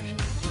back.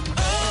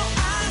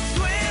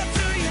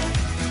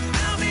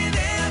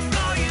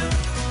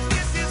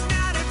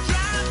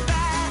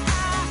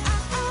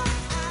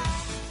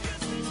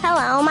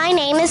 Hello, my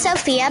name is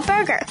Sophia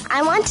Berger.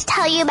 I want to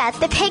tell you about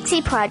the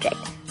Pixie Project.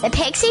 The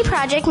Pixie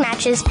Project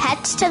matches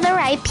pets to the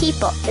right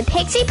people. The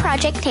Pixie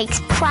Project takes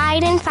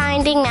pride in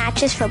finding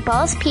matches for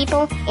both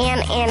people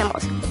and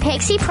animals. The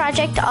Pixie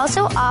Project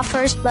also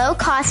offers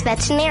low-cost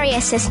veterinary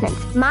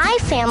assistance. My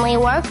family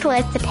worked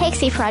with the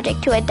Pixie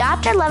Project to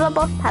adopt our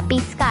lovable puppy,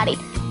 Scotty.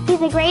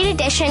 He's a great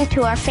addition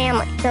to our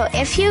family. So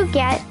if you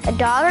get a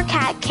dog or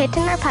cat,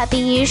 kitten, or puppy,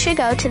 you should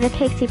go to the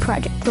Pixie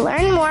Project. To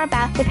learn more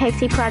about the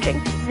Pixie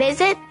Project,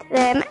 visit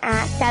them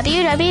at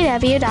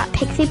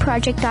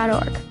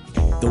www.pixieproject.org.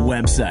 The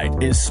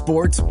website is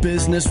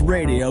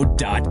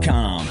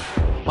sportsbusinessradio.com.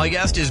 My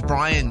guest is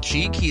Brian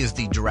Cheek. He is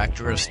the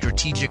Director of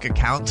Strategic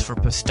Accounts for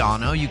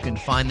Pastano. You can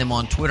find them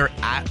on Twitter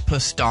at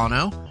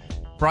Pastano.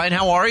 Brian,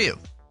 how are you?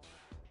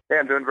 Hey,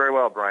 I'm doing very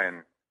well,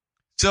 Brian.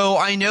 So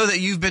I know that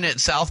you've been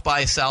at South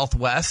by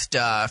Southwest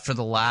for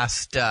the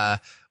last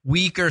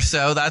week or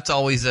so. That's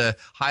always a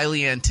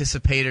highly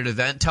anticipated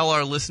event. Tell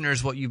our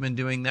listeners what you've been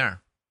doing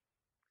there.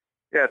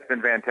 Yeah, it's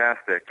been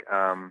fantastic.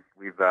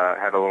 We've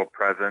had a little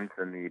presence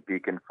in the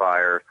Beacon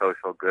Fire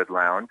Social Good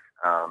Lounge.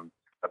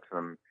 Up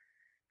some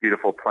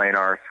beautiful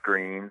planar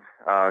screens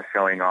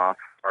showing off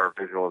our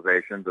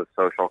visualizations of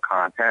social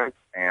content,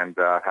 and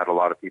had a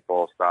lot of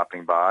people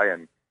stopping by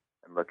and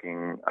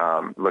looking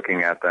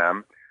at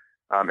them.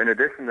 In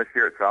addition, this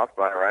year at South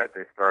by, right,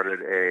 they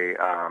started a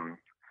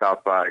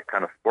South by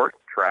kind of sports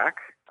track,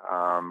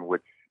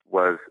 which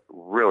was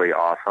really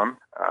awesome.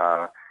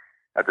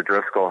 At the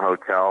Driscoll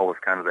Hotel was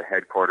kind of the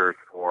headquarters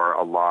for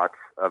a lot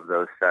of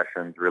those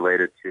sessions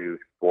related to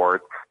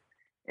sports.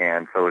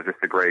 And so it was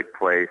just a great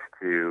place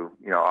to,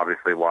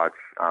 obviously watch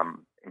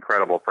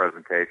incredible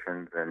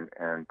presentations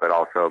but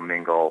also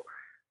mingle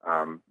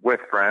with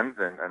friends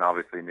and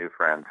obviously new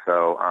friends.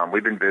 So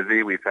we've been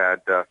busy. We've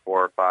had 4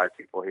 or 5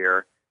 people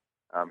here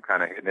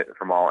kind of hitting it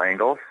from all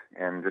angles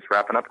and just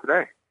wrapping up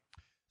today.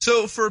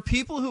 So for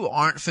people who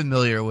aren't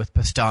familiar with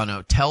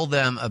Pastano, tell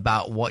them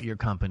about what your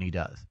company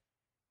does.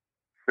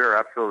 Sure,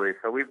 absolutely.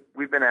 So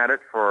we've been at it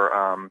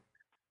for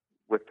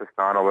with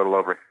Pastano a little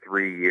over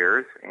 3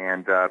 years,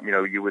 and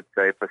you would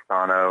say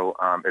Pastano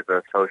is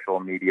a social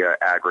media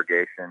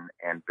aggregation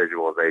and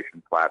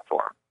visualization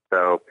platform.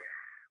 So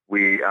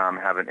we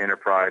have an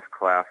enterprise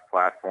class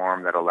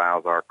platform that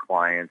allows our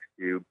clients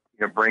to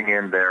bring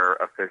in their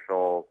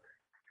official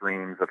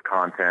streams of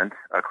content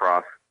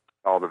across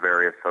all the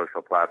various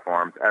social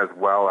platforms, as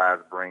well as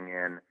bring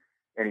in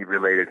any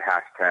related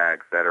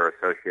hashtags that are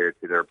associated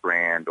to their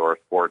brand or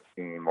sports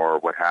team or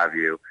what have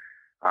you.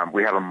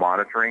 We have a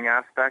monitoring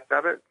aspect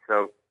of it,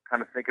 so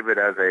kind of think of it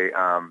as a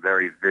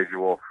very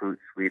visual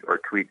Hootsuite or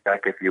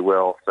TweetDeck, if you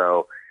will.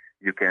 So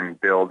you can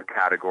build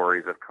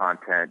categories of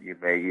content. You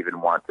may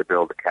even want to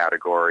build a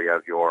category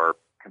of your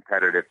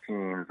competitive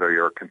teams or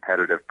your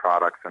competitive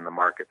products in the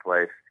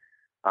marketplace.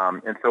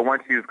 And so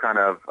once you've kind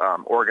of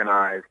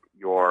organized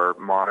your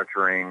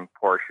monitoring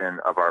portion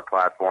of our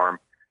platform,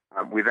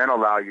 we then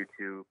allow you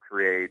to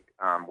create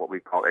what we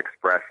call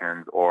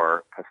expressions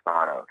or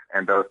Pastanos.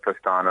 And those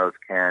Pastanos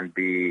can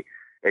be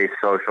a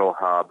social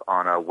hub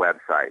on a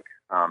website.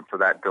 So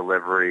that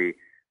delivery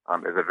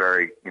is a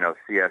very,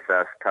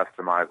 CSS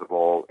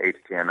customizable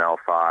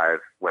HTML5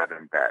 web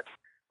embed.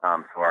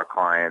 So our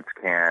clients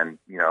can,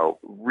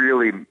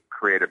 really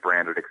create a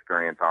branded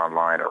experience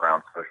online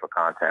around social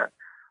content.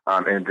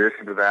 In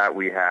addition to that,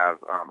 we have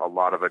a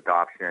lot of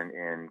adoption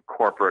in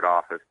corporate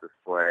office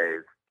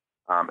displays.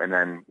 And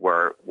then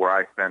where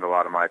I spend a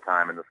lot of my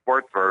time in the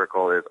sports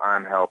vertical is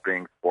I'm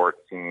helping sports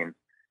teams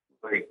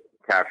really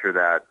capture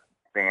that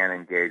fan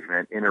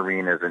engagement in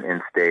arenas and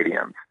in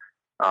stadiums.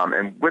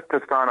 And with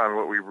Pastana,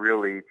 what we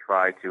really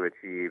try to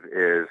achieve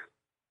is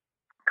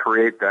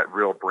create that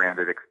real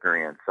branded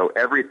experience. So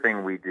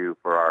everything we do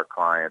for our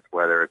clients,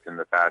 whether it's in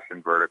the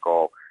fashion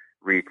vertical,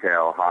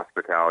 retail,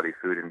 hospitality,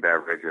 food and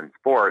beverage, and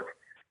sports,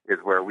 is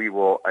where we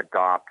will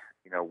adopt,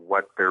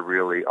 what they're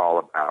really all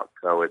about.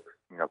 So it's,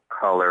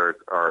 colors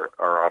are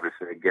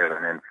obviously a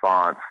given in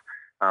fonts,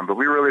 but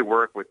we really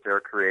work with their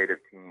creative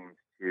teams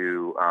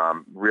to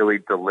really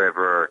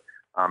deliver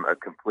a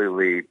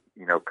completely,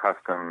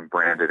 custom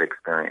branded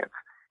experience.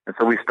 And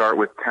so we start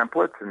with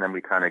templates, and then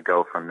we kind of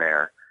go from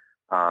there.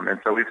 And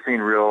so we've seen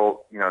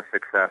real,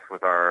 success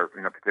with our,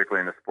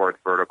 particularly in the sports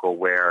vertical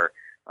where,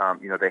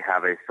 they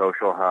have a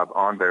social hub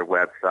on their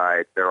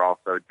website. They're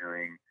also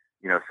doing,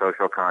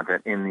 social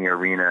content in the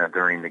arena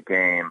during the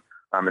game.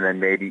 And then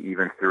maybe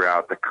even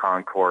throughout the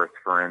concourse,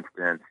 for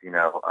instance,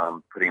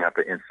 putting up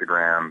an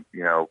Instagram,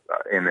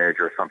 image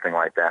or something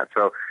like that.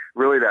 So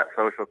really that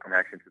social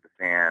connection to the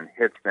fan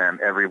hits them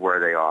everywhere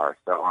they are.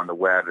 So on the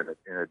web,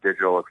 in a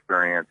digital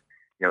experience,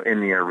 in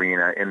the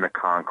arena, in the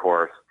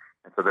concourse.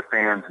 And so the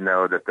fans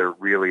know that they're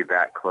really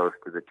that close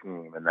to the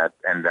team and that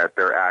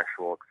their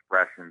actual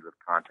expressions of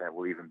content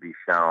will even be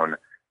shown,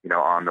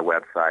 on the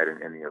website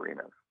and in the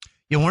arenas.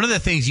 Yeah, one of the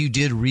things you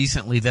did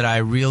recently that I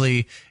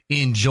really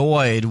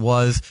enjoyed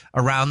was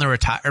around the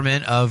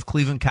retirement of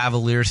Cleveland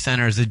Cavaliers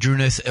center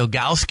Zydrunas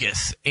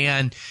Ilgauskas.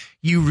 And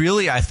you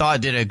really, I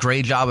thought, did a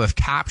great job of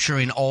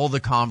capturing all the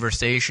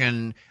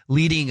conversation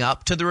leading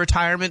up to the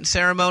retirement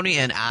ceremony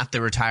and at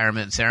the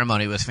retirement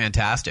ceremony. It was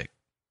fantastic.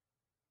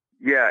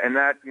 Yeah, and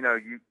that,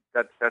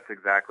 that's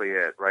exactly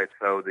it, right?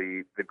 So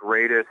the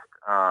greatest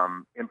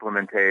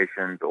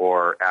implementations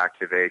or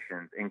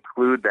activations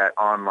include that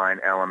online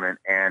element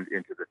and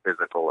into the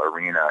physical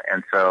arena.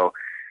 And so,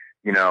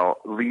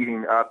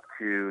 leading up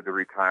to the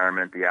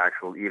retirement, the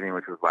actual evening,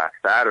 which was last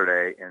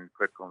Saturday in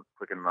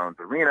Quicken Loans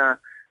Arena,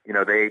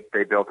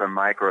 they built a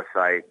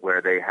microsite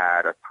where they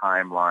had a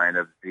timeline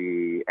of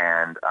Z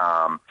and,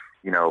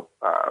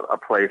 a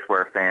place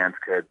where fans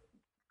could,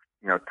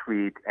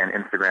 tweet and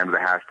Instagram the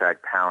hashtag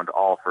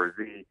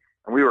 #all4Z.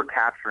 And we were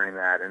capturing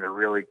that in a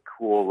really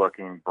cool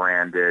looking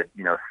branded,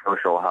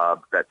 social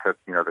hub that took,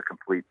 the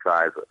complete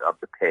size of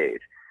the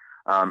page.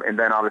 And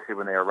then obviously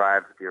when they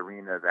arrived at the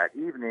arena that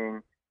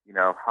evening,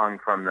 hung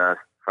from the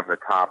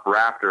top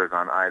rafters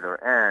on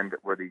either end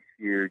were these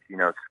huge,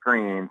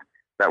 screens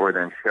that were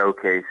then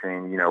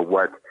showcasing,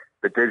 what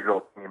the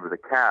digital team of the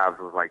Cavs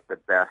was like the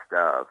best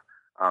of.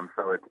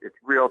 So it's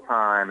real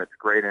time. It's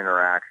great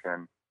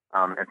interaction.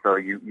 And so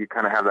you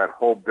kind of have that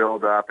whole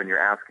build up and you're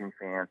asking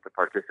fans to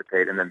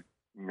participate. And then,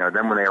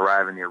 then when they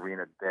arrive in the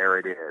arena, there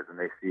it is. And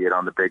they see it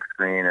on the big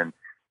screen. And,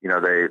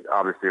 they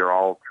obviously are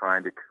all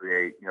trying to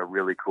create,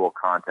 really cool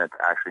content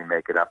to actually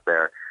make it up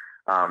there.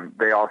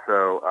 They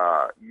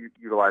also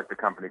utilized a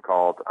company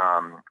called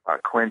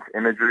Quint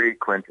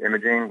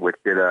Imaging, which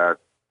did a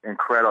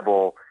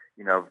incredible,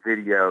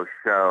 video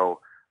show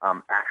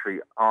actually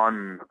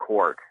on the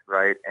court,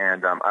 right?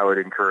 And I would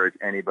encourage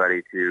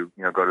anybody to,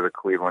 go to the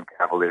Cleveland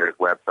Cavaliers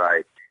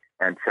website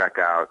and check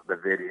out the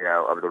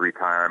video of the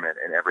retirement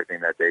and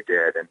everything that they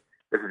did. And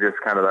this is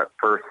just kind of that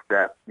first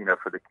step,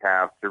 for the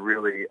Cavs to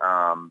really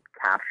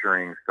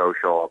capturing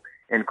social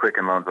in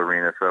Quicken Loans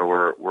Arena. So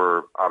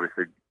we're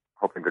obviously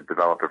hoping to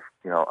develop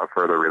a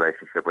further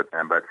relationship with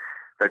them. But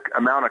the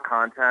amount of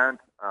content,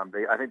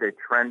 I think they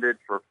trended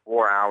for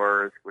 4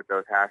 hours with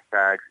those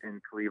hashtags in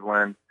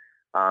Cleveland.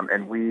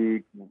 And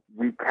we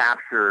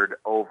captured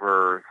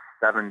over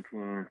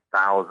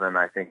 17,000,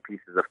 I think,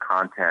 pieces of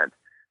content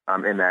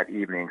in that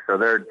evening. So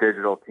their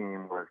digital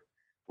team was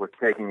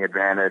taking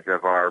advantage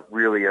of our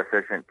really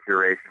efficient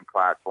curation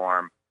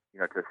platform,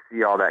 to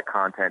see all that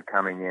content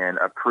coming in,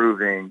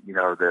 approving,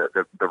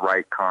 the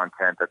right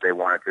content that they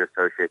wanted to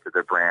associate to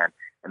their brand,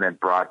 and then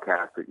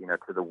broadcast it,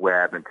 to the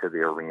web and to the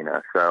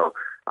arena. So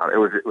it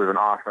was an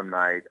awesome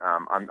night.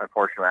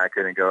 Unfortunately, I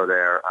couldn't go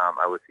there.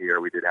 I was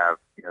here. We did have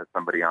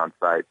somebody on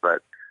site,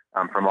 but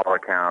from all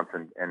accounts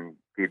and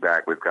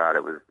feedback we've got,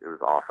 it was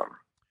awesome.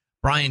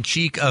 Brian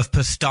Cheek of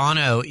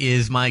Pastano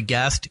is my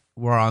guest.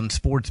 We're on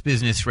Sports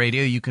Business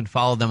Radio. You can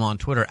follow them on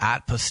Twitter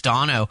at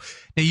Pastano.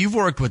 Now, you've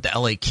worked with the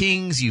LA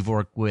Kings. You've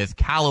worked with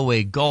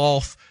Callaway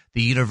Golf,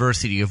 the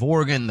University of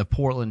Oregon, the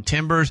Portland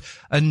Timbers,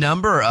 a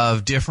number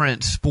of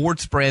different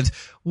sports brands.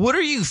 What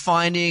are you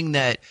finding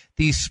that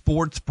these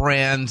sports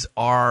brands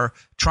are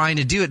trying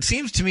to do? It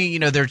seems to me,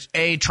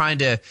 they're trying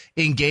to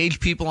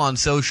engage people on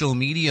social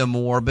media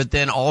more, but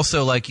then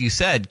also, like you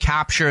said,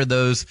 capture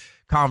those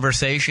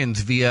conversations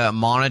via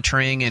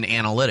monitoring and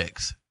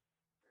analytics.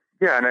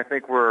 Yeah, and I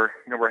think we're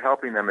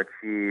helping them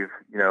achieve,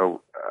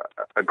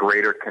 a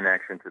greater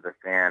connection to the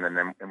fan,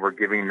 and we're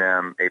giving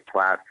them a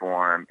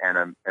platform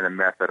and a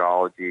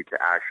methodology to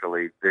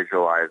actually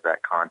visualize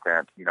that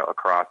content,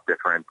 across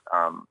different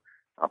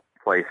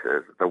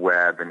places, the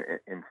web and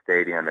in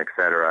stadium, et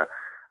cetera.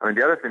 I mean,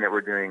 the other thing that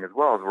we're doing as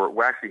well is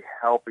we're actually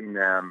helping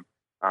them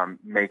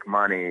make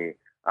money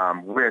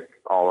with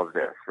all of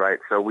this, right?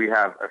 So we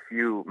have a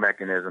few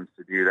mechanisms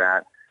to do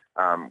that.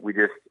 We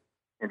just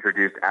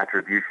introduced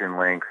attribution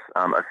links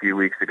a few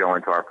weeks ago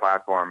into our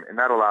platform, and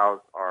that allows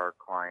our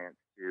clients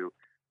to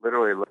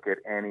literally look at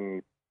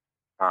any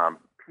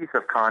piece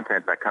of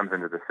content that comes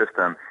into the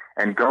system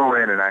and go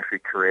in and actually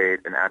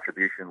create an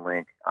attribution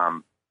link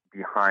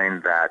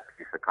behind that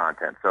piece of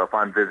content. So if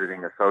I'm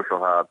visiting a social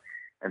hub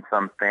and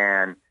some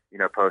fan,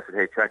 posted,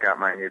 hey, check out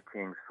my new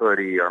Kings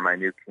hoodie or my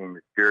new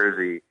Kings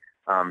jersey,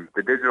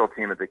 the digital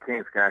team of the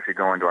Kings can actually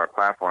go into our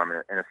platform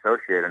and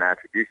associate an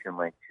attribution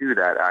link to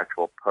that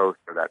actual post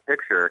or that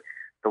picture.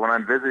 So when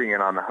I'm visiting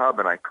it on the hub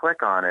and I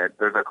click on it,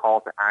 there's a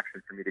call to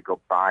action for me to go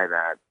buy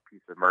that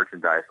piece of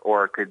merchandise,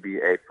 or it could be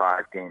a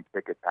 5-game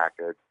ticket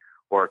package,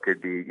 or it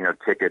could be,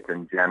 tickets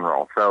in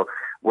general. So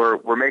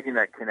we're making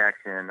that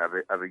connection of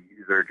a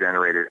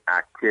user-generated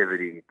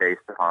activity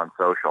based upon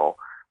social.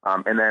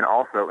 And then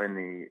also in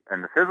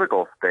the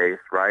physical space,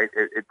 right,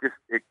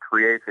 it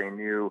creates a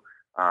new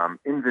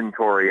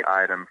inventory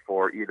item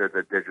for either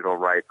the digital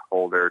rights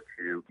holder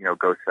to,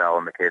 go sell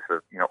in the case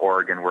of,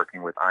 Oregon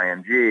working with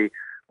IMG,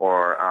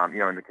 or,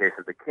 in the case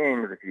of the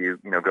Kings, if you,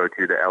 go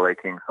to the LA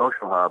Kings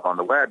social hub on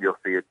the web, you'll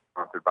see it's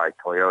sponsored by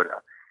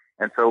Toyota.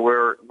 And so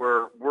we're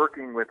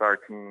working with our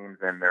teams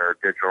and their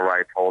digital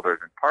rights holders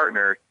and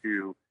partners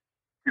to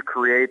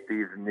create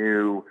these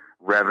new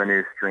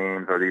revenue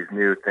streams or these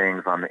new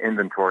things on the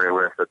inventory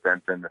list that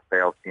then the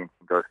sales team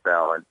can go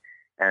sell.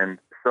 And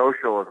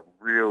social is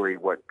really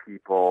what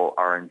people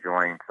are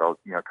enjoying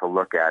to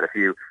look at.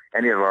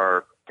 Any of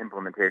our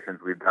implementations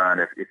we've done,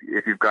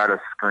 if you've got a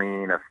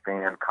screen of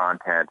fan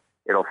content,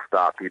 it'll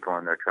stop people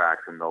in their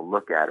tracks and they'll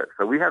look at it.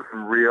 So we have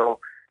some real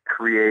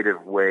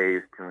creative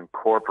ways to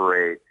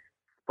incorporate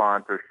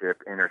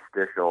sponsorship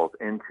interstitials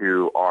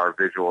into our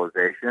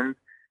visualizations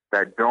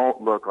that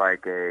don't look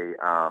like a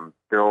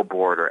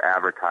billboard or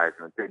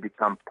advertisement. They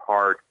become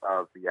part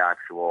of the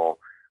actual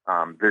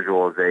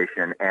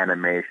visualization,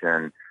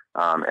 animation,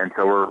 and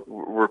so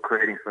we're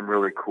creating some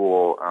really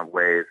cool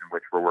ways in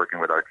which we're working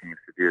with our teams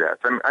to do that.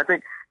 So I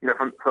think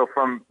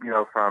from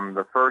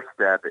the first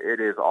step, it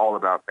is all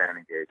about fan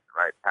engagement,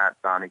 right? Pat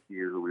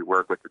Donahue, who we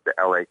work with at the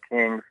LA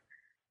Kings,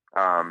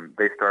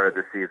 they started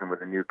the season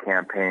with a new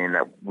campaign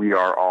that We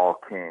Are All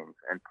Kings,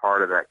 and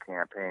part of that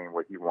campaign,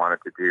 what he wanted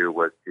to do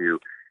was to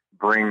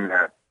bring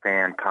that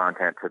fan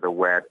content to the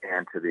web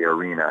and to the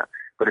arena.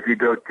 But if you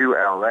go to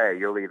LA,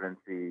 you'll even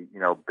see,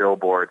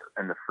 billboards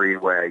in the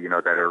freeway,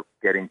 that are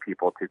getting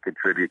people to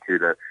contribute to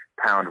the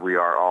Pound We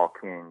Are All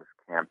Kings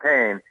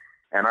campaign.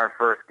 And our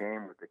first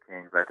game with the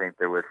Kings, I think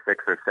there was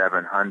 600 or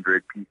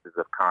 700 pieces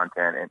of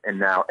content. And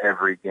now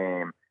every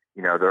game,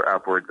 they're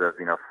upwards of,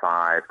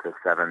 5,000 to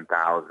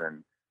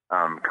 7,000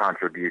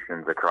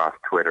 contributions across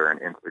Twitter and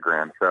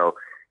Instagram. So,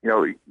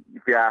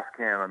 if you ask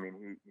him, I mean,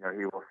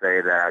 he will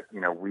say that,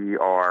 we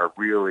are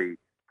really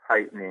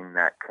tightening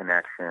that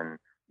connection,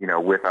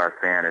 with our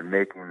fan and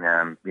making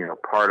them,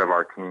 part of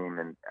our team.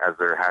 And as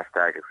their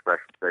hashtag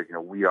expression says,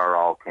 we are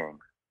all Kings.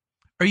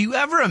 Are you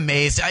ever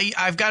amazed?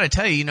 I've got to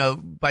tell you,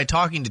 by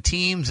talking to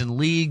teams and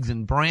leagues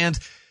and brands,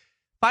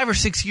 5 or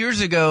 6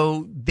 years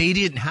ago, they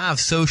didn't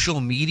have social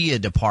media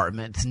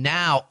departments.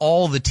 Now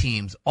all the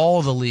teams,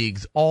 all the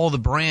leagues, all the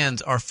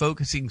brands are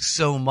focusing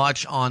so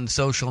much on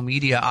social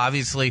media.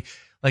 Obviously,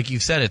 like you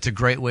said, it's a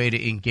great way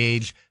to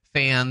engage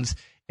fans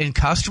and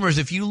customers.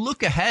 If you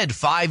look ahead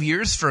 5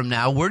 years from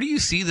now, where do you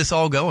see this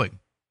all going?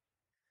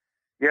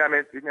 Yeah, I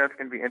mean, it's going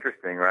to be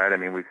interesting, right? I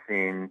mean, we've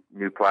seen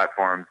new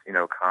platforms,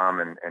 come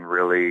and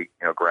really,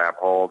 grab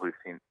hold. We've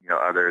seen,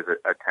 others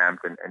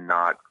attempt and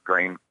not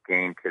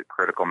gain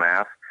critical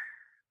mass.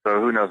 So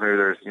who knows? Maybe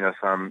there's,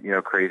 some,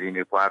 crazy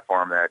new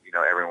platform that,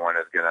 everyone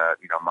is going to,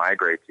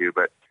 migrate to.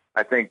 But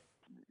I think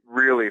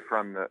really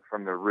from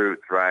the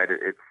roots, right?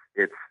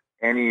 It's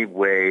any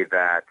way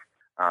that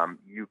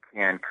you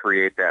can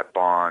create that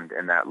bond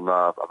and that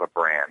love of a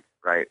brand,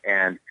 right?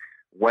 And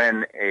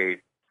when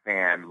a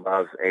fan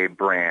loves a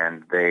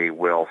brand, they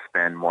will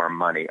spend more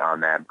money on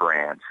that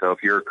brand. So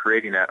if you're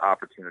creating that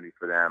opportunity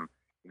for them,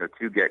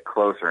 to get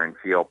closer and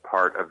feel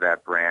part of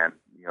that brand,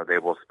 they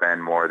will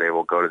spend more, they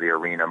will go to the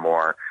arena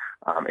more.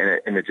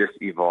 And it just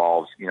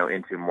evolves,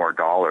 into more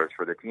dollars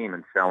for the team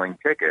and selling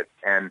tickets.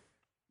 And,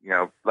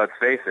 let's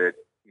face it,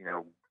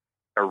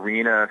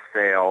 arena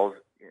sales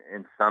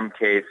in some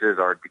cases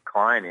are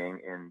declining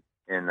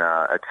in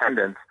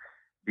attendance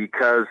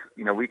because,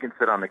 we can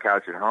sit on the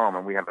couch at home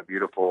and we have a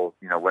beautiful,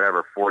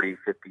 40,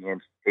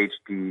 50-inch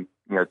HD,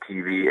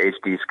 TV,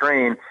 HD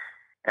screen.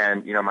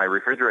 And, my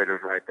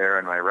refrigerator's right there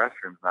and my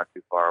restroom's not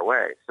too far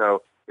away.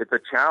 So it's a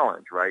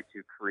challenge, right,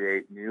 to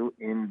create new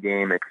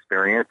in-game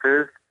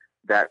experiences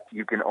that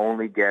you can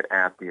only get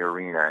at the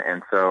arena.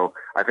 And so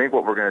I think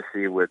what we're going to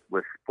see with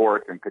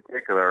sports in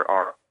particular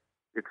are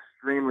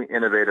extremely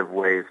innovative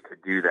ways to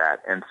do that.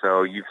 And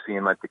so you've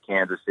seen like the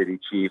Kansas City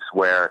Chiefs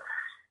where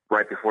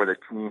right before the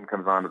team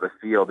comes onto the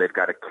field, they've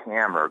got a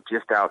camera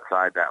just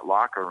outside that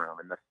locker room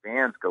and the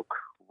fans go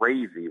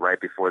crazy right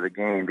before the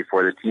game,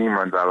 before the team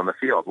runs out on the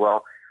field.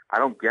 Well, I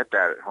don't get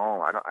that at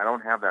home. I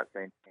don't have that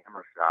same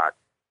camera shot,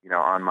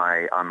 on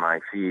my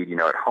feed,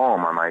 at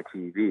home on my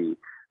TV.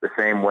 The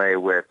same way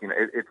with,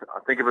 I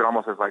think of it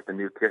almost as like the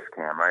new Kiss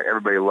Cam, right?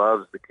 Everybody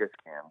loves the Kiss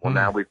Cam. Well,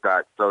 now we've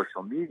got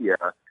social media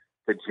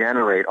to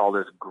generate all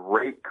this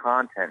great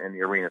content in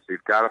the arena. So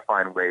you've got to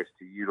find ways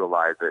to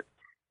utilize it.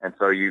 And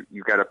so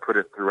you've got to put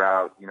it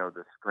throughout,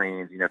 the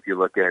screens. If you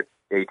look at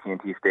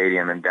AT&T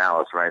Stadium in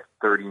Dallas, right,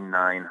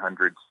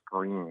 3,900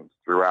 screens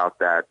throughout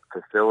that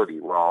facility.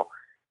 Well,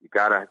 you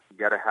gotta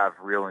have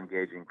real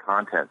engaging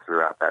content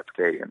throughout that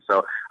stadium.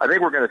 So I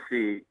think we're going to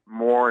see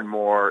more and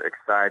more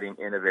exciting,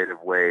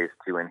 innovative ways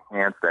to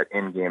enhance that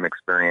in-game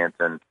experience.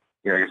 And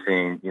you're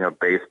seeing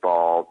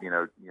baseball,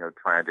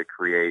 trying to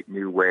create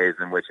new ways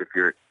in which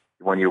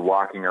when you're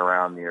walking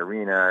around the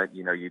arena,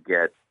 you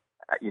get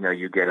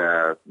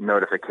a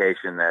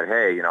notification that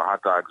hey,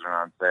 hot dogs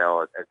are on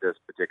sale at this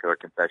particular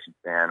concession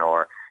stand,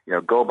 or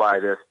go by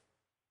this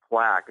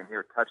plaque and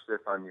here, touch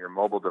this on your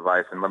mobile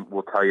device and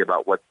we'll tell you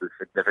about what the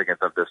significance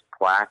of this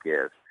plaque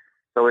is.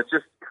 So it's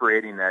just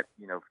creating that,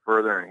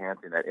 further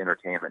enhancing that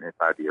entertainment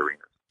inside the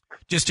arenas.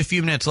 Just a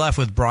few minutes left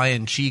with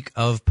Brian Cheek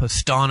of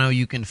Pastano.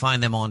 You can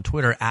find them on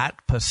Twitter at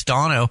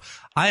Pastano.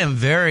 I am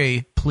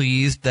very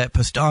pleased that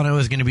Pastano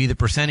is going to be the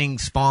presenting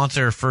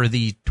sponsor for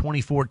the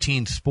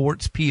 2014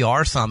 Sports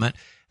PR Summit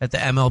at the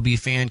MLB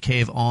Fan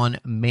Cave on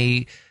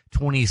May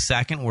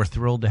 22nd. We're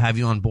thrilled to have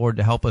you on board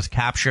to help us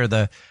capture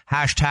the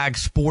hashtag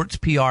Sports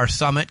PR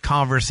Summit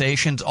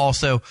conversations.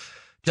 Also,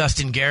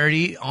 Justin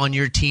Garrity on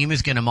your team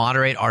is going to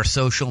moderate our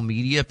social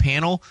media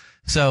panel.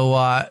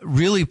 So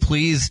really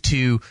pleased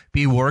to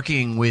be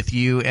working with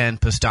you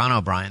and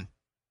Pastano, Brian.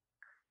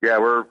 Yeah,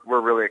 we're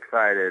really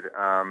excited.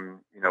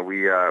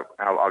 We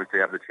obviously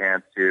have the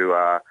chance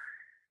to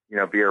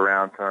be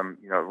around some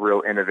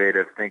real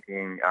innovative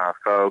thinking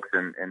folks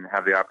and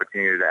have the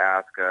opportunity to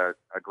ask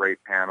a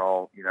great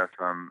panel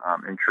some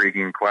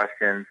intriguing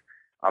questions.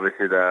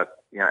 Obviously the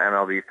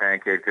MLB Fan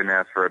Cave couldn't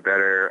ask for a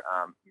better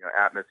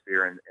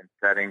atmosphere and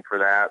setting for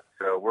that.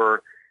 So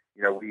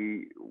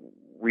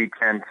we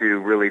tend to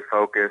really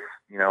focus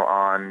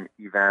on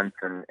events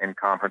and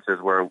conferences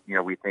where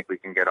we think we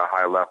can get a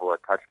high level of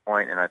touch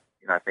point, and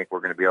I think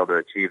we're going to be able to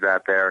achieve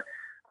that there.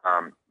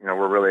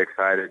 We're really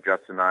excited.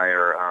 Justin and I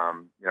are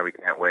we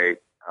can't wait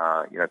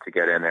to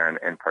get in there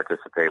and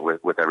participate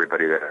with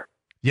everybody there.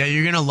 Yeah,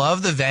 you're going to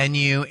love the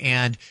venue,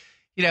 and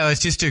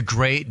it's just a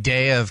great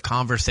day of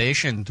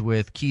conversations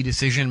with key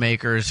decision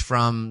makers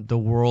from the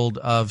world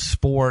of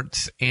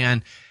sports.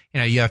 And,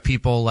 you have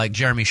people like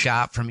Jeremy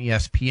Schaap from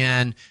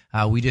ESPN.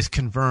 We just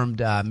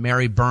confirmed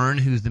Mary Byrne,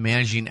 who's the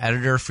managing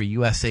editor for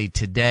USA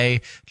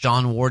Today.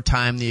 John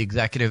Wartime, the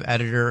executive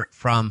editor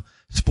from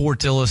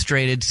Sports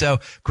Illustrated. So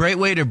great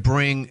way to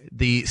bring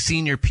the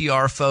senior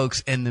PR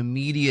folks and the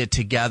media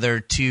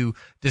together to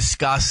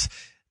discuss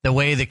the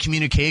way the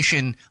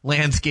communication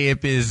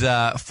landscape is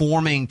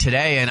forming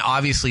today. And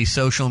obviously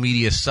social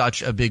media is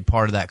such a big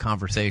part of that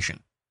conversation.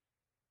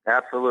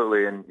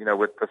 Absolutely. And,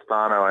 with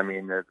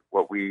Pastano,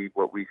 what we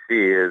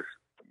see is,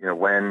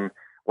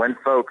 when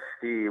folks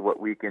see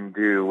what we can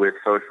do with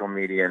social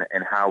media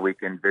and how we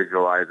can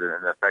visualize it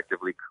and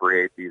effectively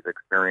create these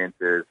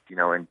experiences,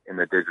 in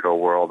the digital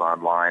world,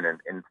 online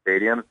and in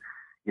stadiums,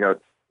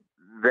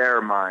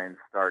 their minds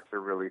start to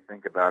really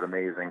think about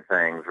amazing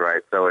things,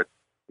 right? So it's,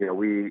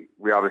 we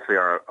obviously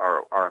are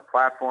a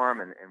platform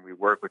and we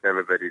work with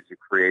everybody to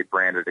create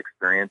branded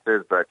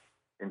experiences, but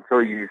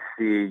until you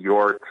see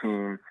your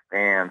team's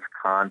fans'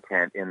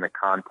 content in the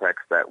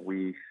context that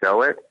we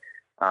show it,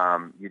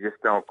 you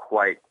just don't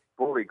quite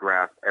fully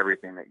grasp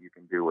everything that you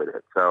can do with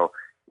it. So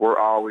we're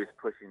always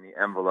pushing the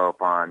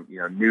envelope on,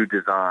 new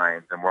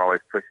designs, and we're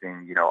always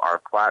pushing,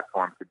 our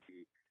platform to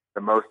be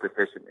the most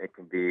efficient it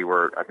can be.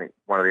 We're, I think,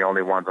 one of the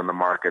only ones on the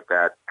market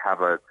that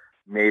have a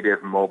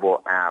native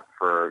mobile app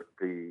for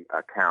the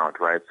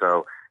account, right?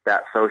 So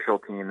that social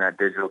team, that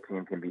digital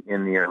team can be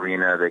in the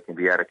arena, they can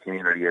be at a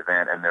community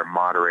event, and they're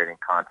moderating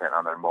content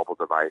on their mobile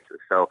devices.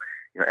 So,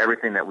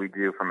 everything that we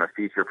do from a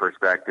feature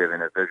perspective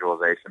and a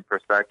visualization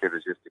perspective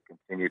is just to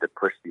continue to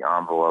push the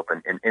envelope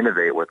and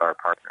innovate with our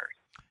partners.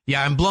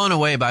 Yeah, I'm blown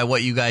away by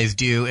what you guys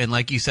do. And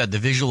like you said, the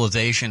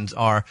visualizations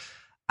are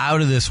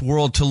out of this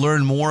world. To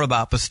learn more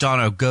about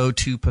Pastano, go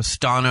to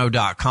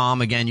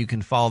Pastano.com. Again, you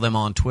can follow them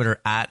on Twitter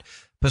at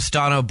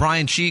Pastano.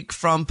 Brian Cheek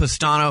from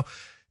Pastano,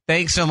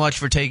 thanks so much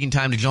for taking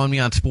time to join me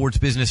on Sports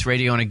Business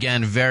Radio. And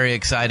again, very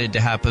excited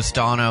to have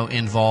Pastano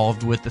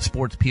involved with the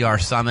Sports PR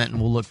Summit, and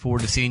we'll look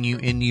forward to seeing you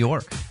in New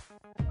York.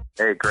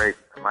 Hey, great.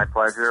 My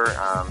pleasure.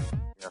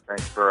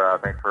 Thanks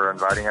for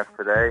inviting us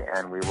today,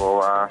 and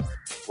we'll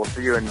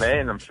see you in May,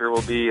 and I'm sure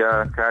we'll be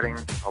chatting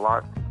a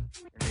lot in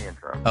the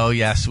interim. Oh,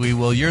 yes, we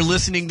will. You're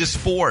listening to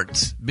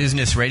Sports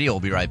Business Radio. We'll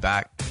be right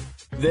back.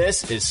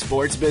 This is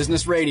Sports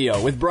Business Radio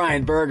with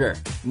Brian Berger.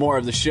 More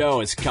of the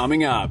show is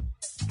coming up.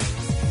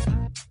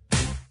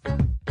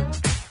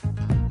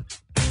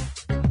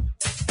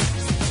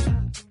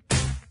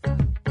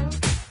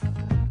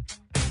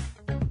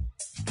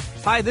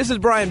 Hi, this is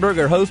Brian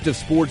Berger, host of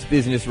Sports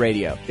Business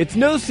Radio. It's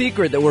no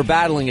secret that we're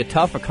battling a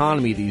tough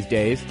economy these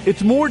days.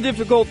 It's more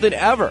difficult than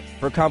ever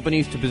for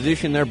companies to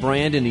position their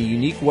brand in a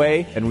unique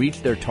way and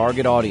reach their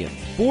target audience.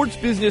 Sports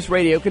Business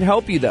Radio can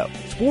help you, though.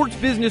 Sports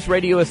Business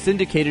Radio is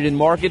syndicated in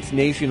markets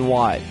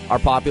nationwide. Our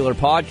popular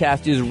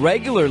podcast is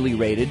regularly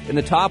rated in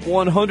the top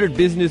 100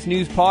 business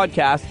news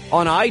podcasts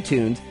on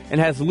iTunes and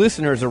has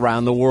listeners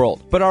around the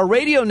world. But our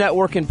radio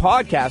network and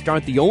podcast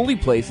aren't the only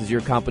places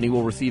your company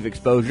will receive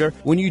exposure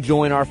when you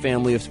join our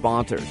family of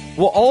sponsors.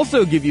 We'll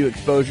also give you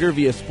exposure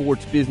via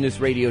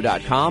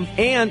sportsbusinessradio.com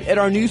and at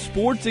our new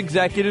Sports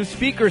Executive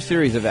Speaker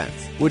Series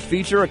events, which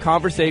feature a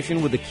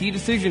conversation with a key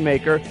decision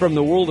maker from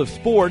the world of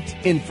sports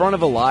in front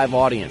of a live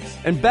audience.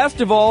 And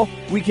best of all,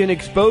 we can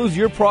expose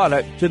your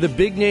product to the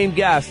big name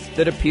guests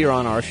that appear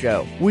on our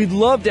show. We'd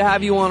love to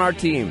have you on our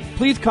team.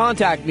 Please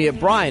contact me at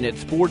Brian at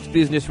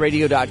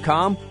sportsbusinessradio.com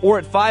or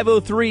at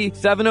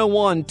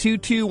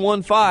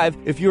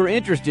 503-701-2215 if you're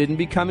interested in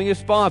becoming a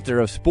sponsor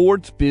of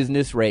Sports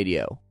Business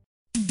Radio.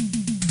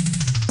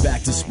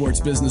 Back to Sports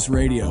Business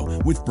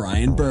Radio with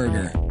Brian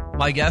Berger.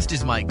 My guest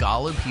is Mike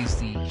Golub. He's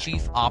the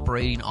Chief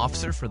Operating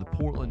Officer for the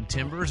Portland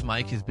Timbers.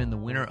 Mike has been the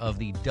winner of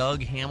the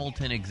Doug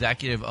Hamilton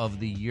Executive of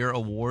the Year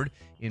Award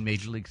in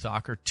Major League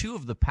Soccer 2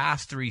 of the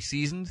past 3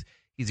 seasons.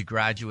 He's a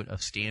graduate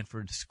of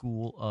Stanford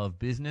School of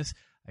Business.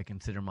 I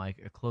consider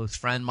Mike a close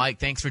friend. Mike,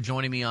 thanks for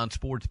joining me on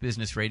Sports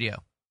Business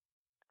Radio.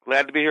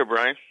 Glad to be here,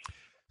 Brian.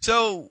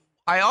 So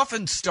I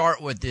often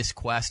start with this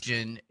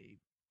question.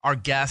 Our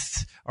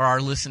guests or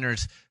our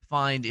listeners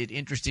find it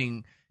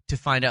interesting to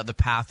find out the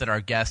path that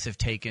our guests have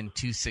taken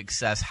to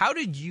success. How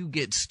did you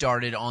get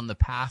started on the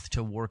path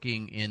to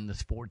working in the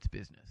sports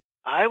business?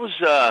 I was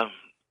a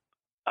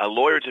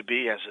lawyer to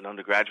be as an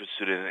undergraduate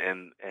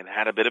student and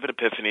had a bit of an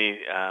epiphany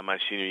my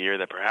senior year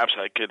that perhaps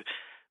I could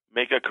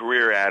make a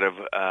career out of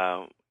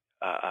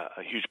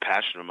a huge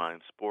passion of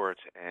mine, sports,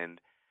 and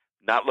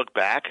not look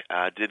back.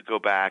 Did go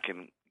back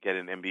and get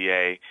an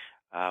MBA,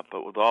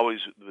 but always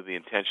with the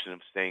intention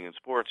of staying in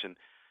sports. And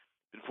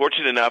been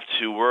fortunate enough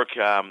to work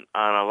on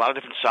a lot of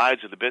different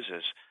sides of the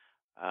business.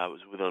 I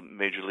was with a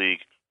Major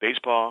League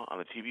Baseball on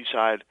the TV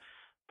side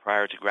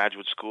prior to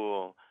graduate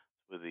school,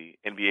 with the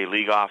NBA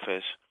League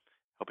office,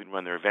 helping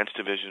run their events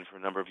division for a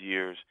number of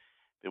years.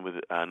 Been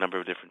with a number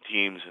of different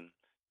teams and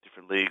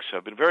different leagues. So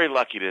I've been very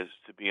lucky to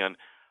be on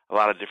a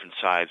lot of different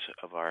sides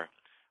of our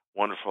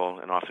wonderful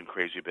and often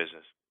crazy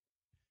business.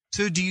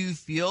 So do you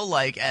feel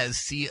like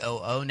as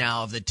COO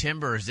now of the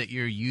Timbers that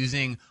you're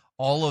using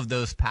all of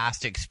those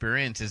past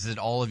experiences at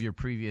all of your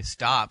previous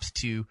stops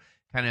to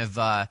kind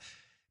of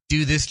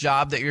do this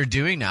job that you're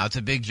doing now? It's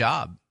a big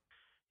job.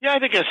 Yeah, I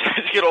think as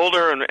you get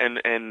older and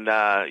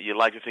you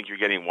like to think you're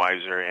getting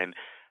wiser, and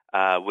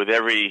with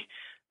every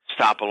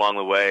stop along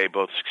the way,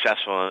 both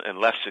successful and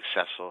less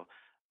successful,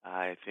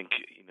 I think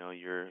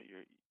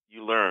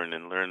you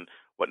learn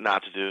what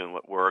not to do and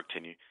what worked.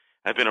 And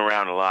I've been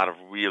around a lot of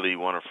really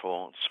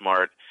wonderful,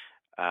 smart,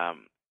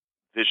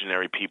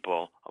 visionary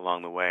people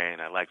along the way,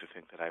 and I like to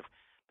think that I've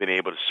been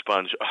able to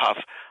sponge off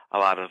a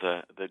lot of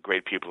the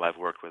great people I've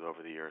worked with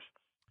over the years.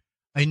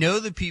 I know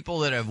the people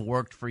that have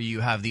worked for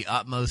you have the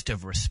utmost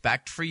of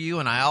respect for you,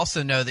 and I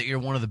also know that you're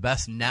one of the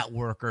best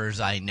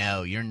networkers I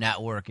know. Your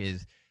network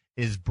is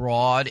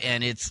broad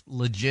and it's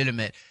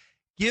legitimate.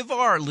 Give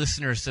our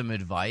listeners some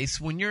advice.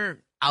 When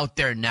you're out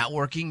there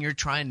networking, you're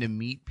trying to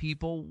meet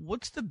people,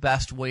 what's the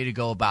best way to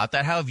go about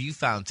that? How have you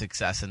found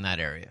success in that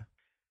area?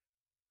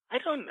 I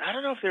don't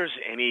know if there's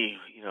any,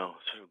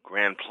 sort of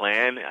grand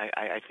plan.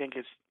 I think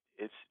it's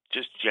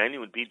just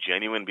genuine,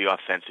 be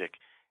authentic,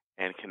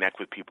 and connect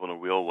with people in a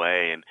real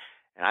way. And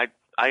I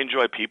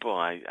enjoy people.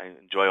 I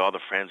enjoy all the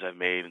friends I've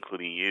made,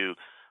 including you,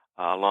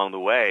 along the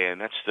way.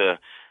 And that's I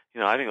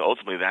think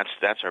ultimately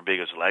that's our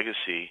biggest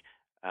legacy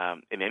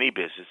in any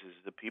business, is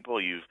the people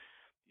you've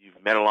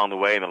met along the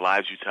way and the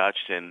lives you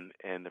touched and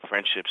the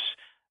friendships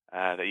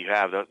that you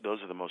have.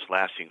 Those are the most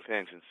lasting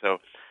things. And so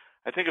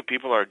I think if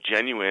people are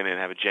genuine and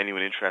have a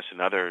genuine interest in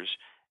others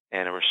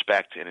and a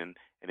respect and an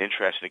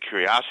interest and a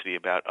curiosity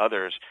about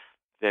others,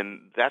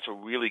 then that's a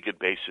really good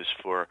basis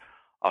for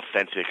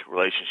authentic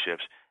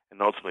relationships.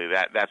 And ultimately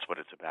that's what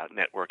it's about.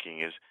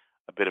 Networking is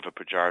a bit of a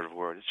pejorative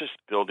word. It's just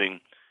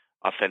building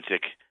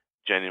authentic,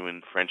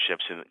 genuine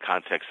friendships in the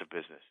context of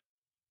business.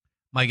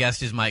 My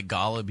guest is Mike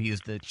Golub. He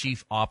is the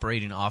Chief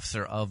Operating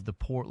Officer of the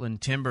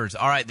Portland Timbers.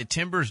 All right, the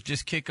Timbers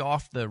just kick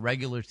off the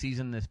regular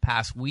season this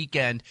past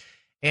weekend,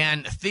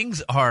 and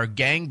things are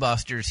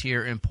gangbusters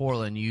here in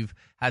Portland. You've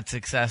had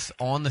success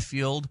on the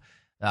field,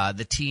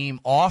 the team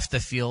off the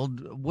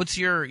field. What's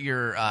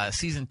your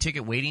season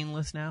ticket waiting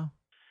list now?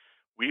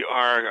 We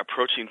are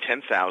approaching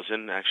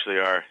 10,000. Actually,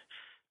 our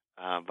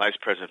Vice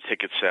President of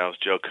Ticket Sales,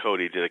 Joe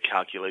Cody, did a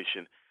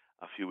calculation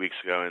a few weeks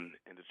ago and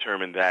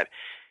determined that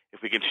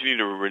if we continue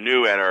to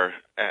renew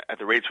at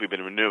the rates we've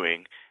been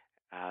renewing,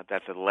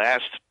 that the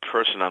last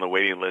person on the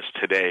waiting list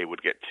today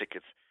would get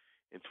tickets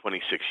in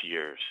 26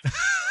 years.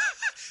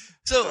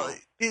 So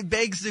it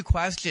begs the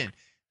question,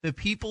 the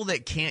people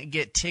that can't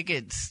get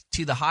tickets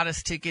to the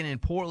hottest ticket in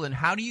Portland,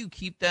 how do you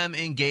keep them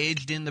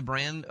engaged in the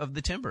brand of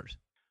the Timbers?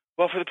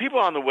 Well, for the people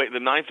on the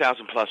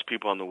 9,000 plus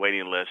people on the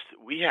waiting list,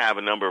 we have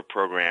a number of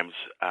programs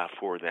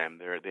for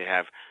them. They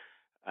have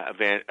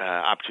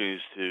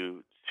opportunities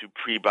to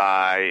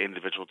pre-buy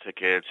individual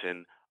tickets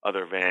and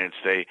other events.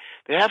 They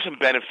have some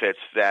benefits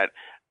that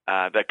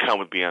come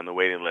with being on the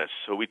waiting list.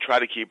 So we try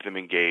to keep them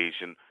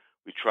engaged, and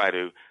we try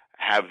to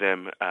have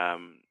them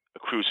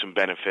accrue some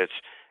benefits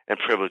and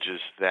privileges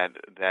that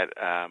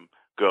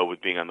go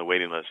with being on the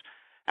waiting list.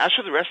 As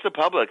for the rest of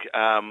the public,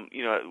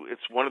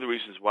 it's one of the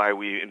reasons why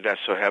we invest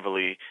so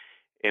heavily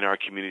in our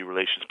community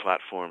relations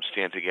platform,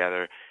 Stand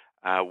Together.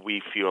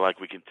 We feel like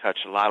we can touch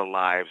a lot of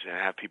lives and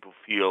have people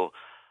feel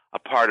a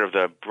part of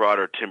the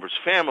broader Timbers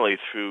family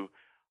through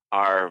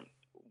our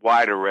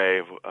wide array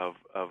of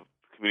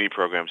community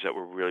programs that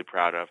we're really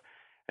proud of.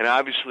 And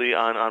obviously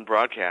on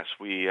broadcast,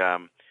 we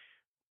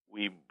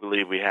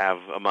believe we have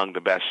among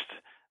the best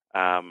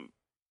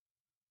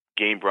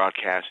game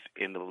broadcast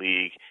in the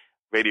league,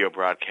 radio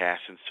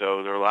broadcast. And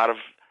so there are a lot of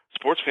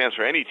sports fans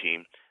for any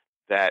team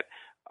that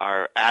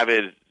are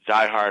avid,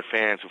 diehard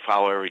fans who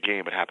follow every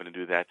game but happen to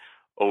do that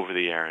over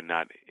the air and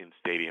not in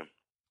stadium.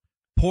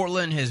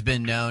 Portland has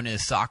been known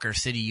as Soccer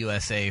City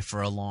USA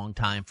for a long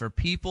time. For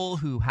people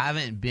who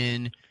haven't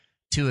been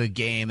to a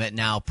game at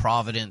now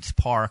Providence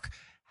Park,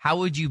 how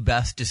would you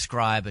best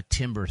describe a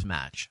Timbers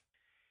match?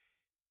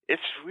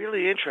 It's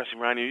really interesting,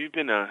 Ryan. You've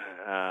been to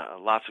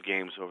lots of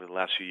games over the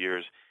last few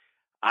years.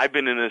 I've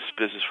been in this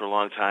business for a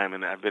long time,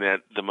 and I've been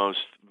at the most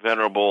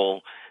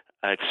venerable,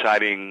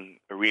 exciting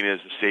arenas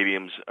and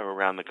stadiums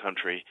around the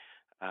country,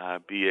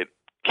 be it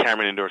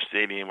Cameron Indoor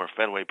Stadium or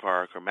Fenway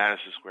Park or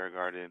Madison Square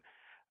Garden,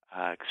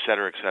 et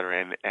cetera, et cetera.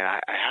 And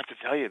I have to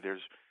tell you,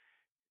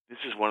 this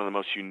is one of the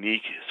most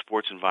unique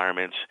sports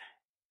environments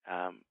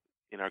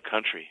in our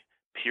country,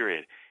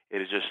 period.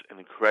 It is just an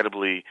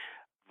incredibly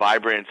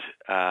vibrant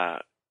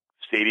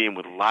stadium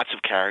with lots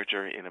of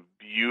character in a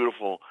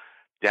beautiful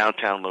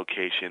downtown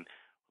location,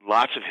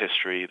 lots of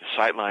history. The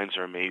sight lines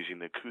are amazing.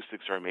 The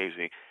acoustics are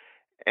amazing.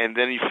 And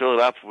then you fill it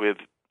up with,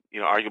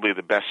 arguably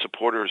the best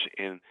supporters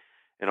in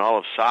all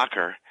of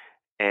soccer,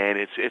 and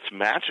it's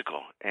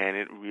magical. And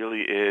it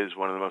really is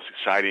one of the most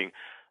exciting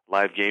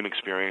live game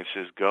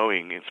experiences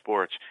going in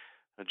sports.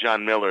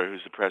 John Miller,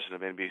 who's the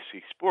president of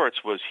NBC Sports,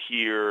 was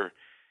here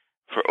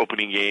for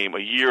opening game a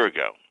year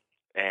ago,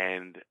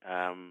 and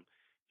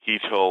he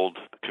told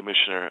the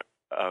commissioner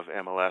of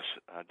MLS,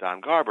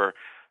 Don Garber,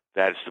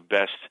 that it's the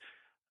best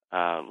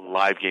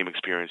live game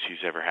experience he's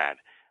ever had.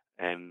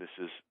 And this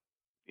is,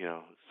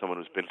 someone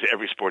who's been to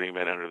every sporting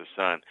event under the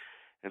sun.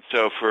 And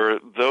so for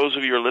those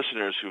of your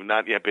listeners who have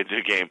not yet been to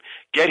a game,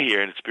 get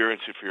here and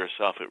experience it for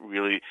yourself. It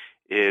really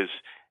is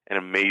an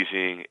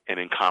amazing and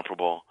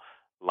incomparable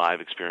live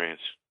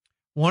experience.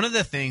 One of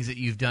the things that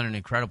you've done an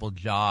incredible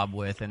job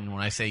with, and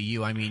when I say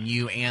you, I mean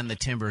you and the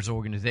Timbers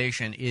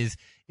organization, is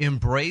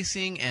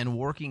embracing and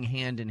working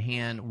hand in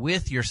hand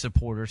with your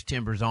supporters,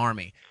 Timbers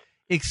Army.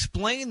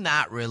 Explain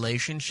that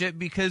relationship,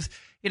 because,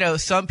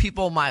 some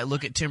people might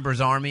look at Timbers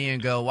Army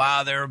and go,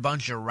 wow, they're a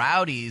bunch of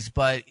rowdies.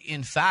 But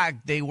in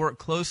fact, they work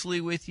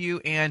closely with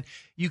you, and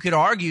you could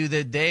argue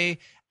that they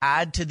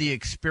add to the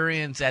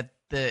experience at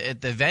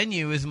the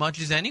venue as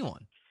much as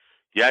anyone.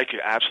 Yeah, I could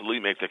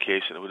absolutely make the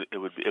case, and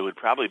it would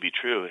probably be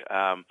true.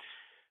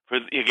 For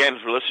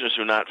listeners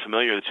who are not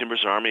familiar, the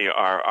Timbers Army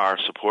are our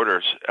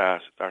supporters, our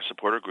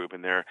supporter group,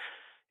 and they're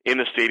in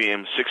the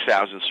stadium,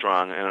 6,000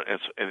 strong, and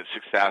it's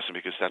 6,000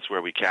 because that's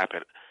where we cap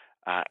it.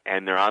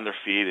 And they're on their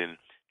feet and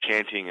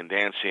chanting and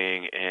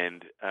dancing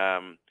and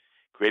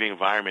creating an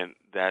environment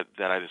that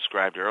I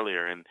described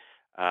earlier. And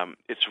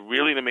it's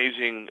really an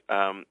amazing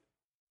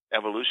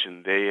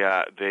evolution. They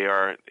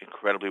are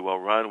incredibly well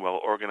run, well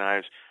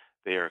organized.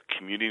 They are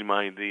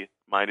community-minded,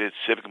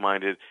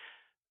 civic-minded.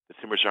 The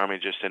Timbers Army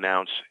just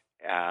announced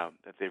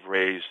that they've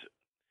raised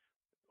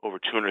over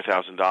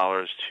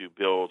 $200,000 to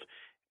build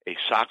a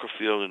soccer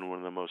field in one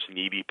of the most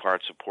needy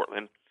parts of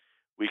Portland.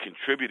 We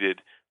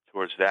contributed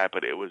towards that,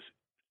 but it was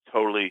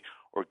totally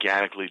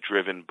organically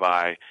driven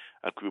by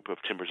a group of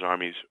Timbers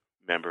Army's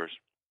members.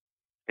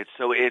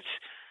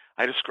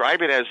 I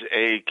describe it as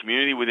a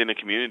community within a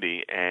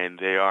community, and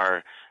they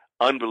are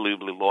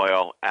unbelievably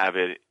loyal,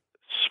 avid,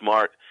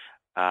 smart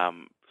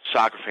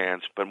soccer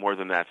fans, but more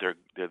than that,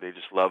 they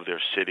just love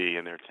their city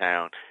and their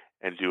town,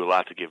 and do a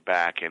lot to give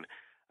back. And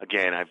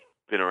again, I've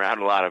been around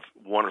a lot of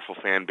wonderful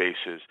fan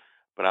bases,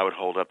 but I would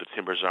hold up the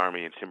Timbers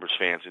Army and Timbers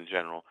fans in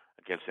general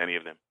against any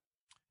of them.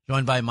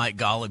 Joined by Mike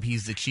Golub.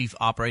 He's the Chief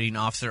Operating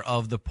Officer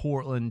of the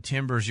Portland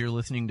Timbers. You're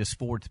listening to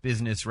Sports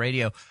Business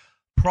Radio.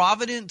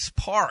 Providence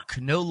Park,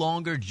 no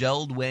longer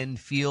Jeld-Wen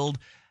Field.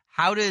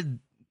 How did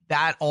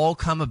that all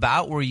come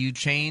about where you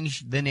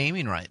changed the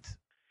naming rights?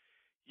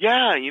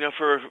 Yeah,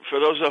 for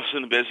those of us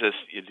in the business,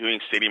 doing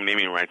stadium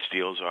naming rights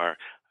deals are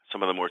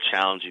some of the more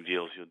challenging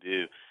deals you'll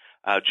do.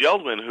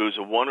 Jeld-Wen, who's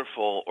a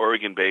wonderful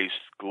Oregon-based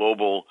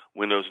global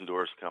windows and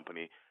doors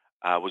company,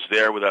 was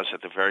there with us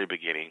at the very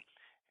beginning.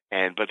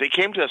 But they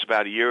came to us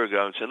about a year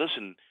ago and said,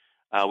 listen,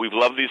 we've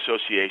loved the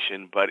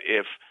association, but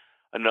if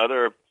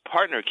another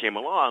partner came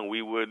along,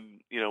 we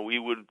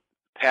would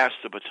pass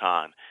the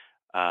baton.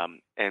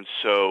 And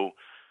so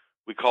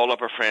we called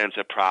up our friends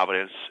at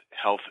Providence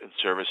Health and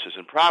Services.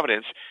 And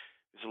Providence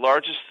is the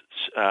largest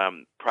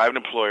private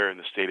employer in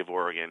the state of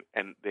Oregon,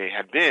 and they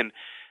had been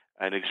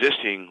an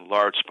existing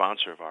large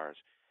sponsor of ours.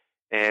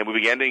 And we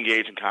began to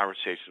engage in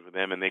conversations with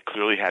them, and they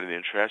clearly had an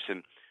interest,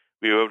 and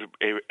we were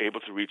able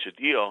to reach a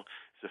deal.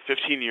 It's a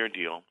 15-year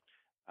deal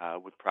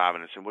with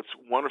Providence. And what's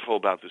wonderful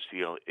about this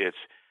deal, it's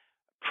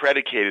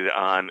predicated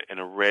on an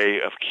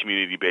array of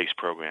community-based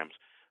programs.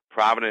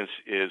 Providence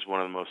is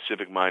one of the most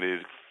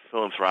civic-minded,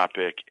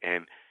 philanthropic,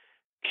 and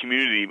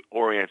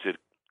community-oriented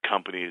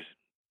companies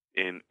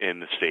in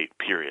the state,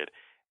 period.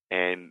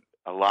 And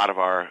a lot of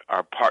our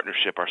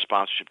partnership, our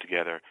sponsorship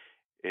together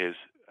is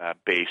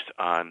based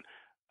on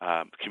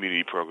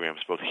community programs,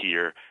 both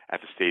here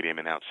at the stadium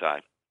and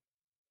outside.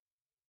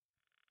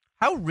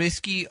 How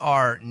risky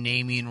are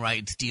naming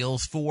rights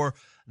deals for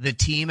the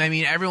team? I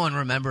mean, everyone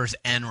remembers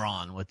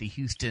Enron with the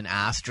Houston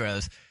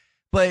Astros.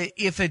 But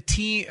if a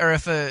team or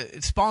if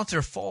a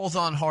sponsor falls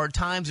on hard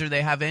times or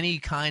they have any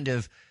kind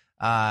of,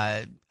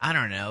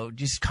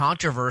 just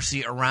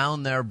controversy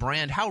around their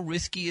brand, how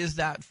risky is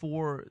that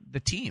for the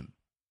team?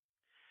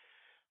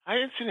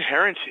 It's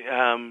inherent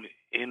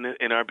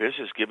in our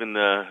business, given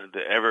the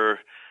ever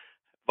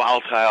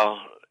volatile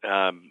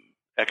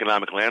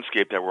economic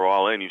landscape that we're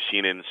all in. You've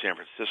seen it in San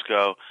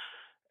Francisco,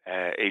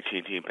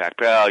 AT&T and Pac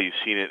Bell. You've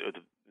seen it at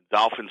the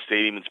Dolphin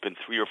Stadium. It's been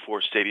 3 or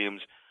 4 stadiums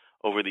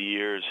over the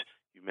years.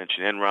 You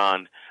mentioned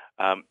Enron.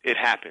 It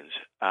happens.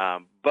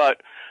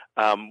 But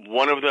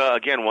one of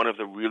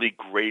the really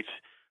great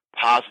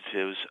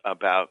positives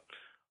about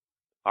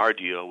our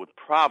deal with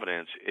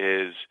Providence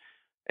is,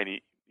 and you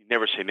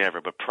never say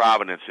never, but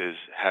Providence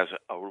has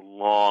a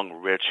long,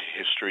 rich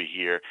history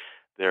here.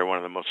 They're one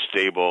of the most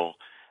stable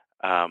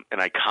and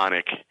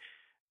iconic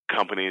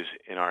companies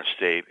in our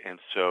state. And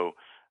so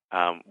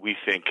we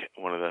think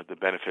one of the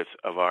benefits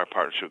of our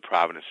partnership with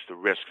Providence, the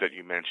risk that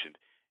you mentioned,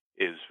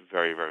 is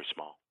very, very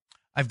small.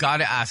 I've got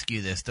to ask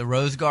you this. The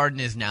Rose Garden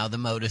is now the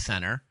Moda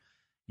Center.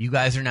 You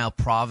guys are now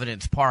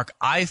Providence Park.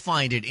 I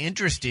find it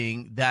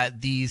interesting that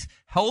these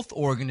health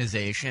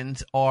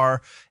organizations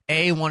are,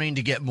 A, wanting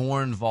to get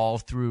more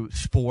involved through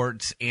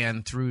sports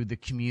and through the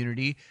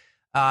community,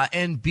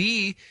 and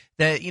B,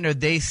 that,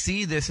 they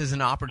see this as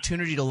an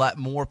opportunity to let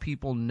more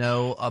people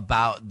know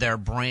about their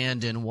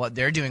brand and what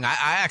they're doing. I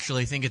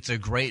actually think it's a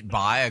great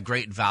buy, a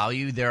great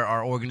value. There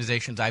are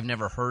organizations I've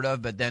never heard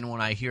of, but then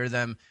when I hear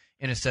them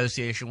in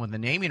association with the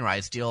naming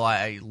rights deal,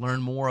 I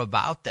learn more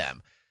about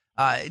them.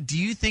 Do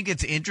you think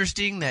it's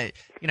interesting that,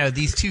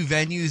 these two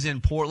venues in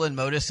Portland,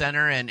 Moda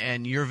Center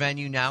and your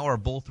venue now, are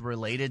both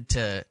related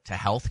to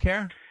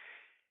healthcare?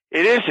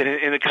 It is,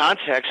 in the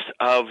context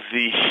of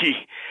the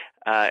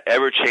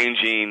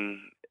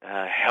ever-changing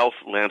health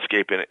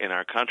landscape in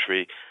our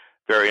country,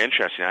 very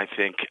interesting. I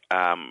think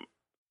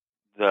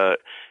the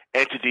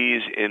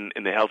entities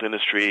in the health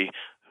industry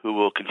who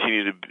will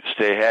continue to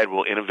stay ahead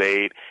will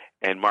innovate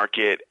and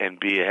market and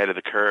be ahead of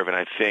the curve. And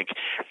I think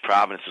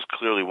Providence is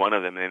clearly one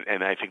of them.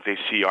 And I think they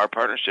see our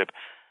partnership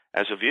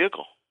as a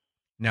vehicle.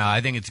 No,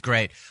 I think it's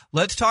great.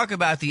 Let's talk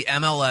about the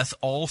MLS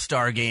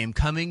All-Star Game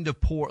coming to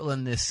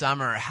Portland this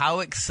summer.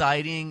 How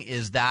exciting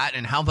is that,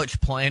 and how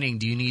much planning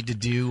do you need to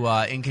do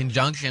in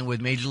conjunction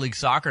with Major League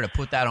Soccer to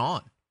put that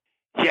on?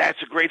 Yeah,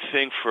 it's a great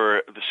thing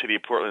for the city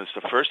of Portland.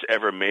 It's the first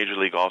ever Major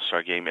League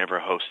All-Star Game ever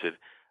hosted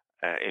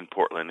in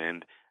Portland.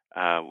 And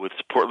with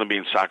Portland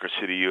being Soccer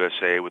City,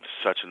 USA, with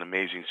such an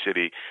amazing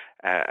city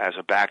as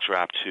a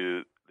backdrop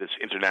to this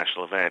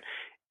international event,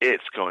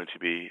 it's going to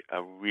be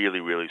a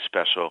really, really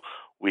special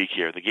week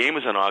here. The game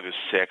is on August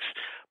 6th.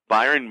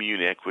 Bayern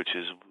Munich, which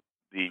is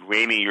the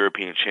reigning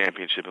European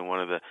championship and one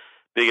of the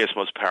biggest,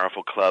 most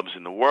powerful clubs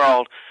in the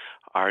world,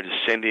 are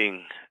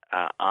descending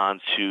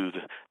onto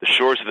the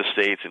shores of the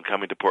States and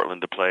coming to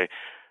Portland to play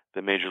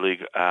the Major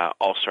League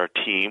All-Star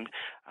team.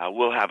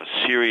 We'll have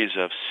a series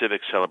of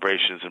civic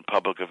celebrations and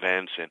public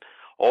events and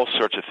all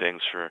sorts of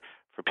things for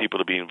people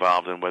to be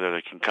involved in, whether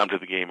they can come to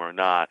the game or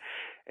not.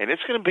 And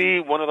it's going to be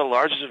one of the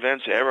largest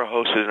events ever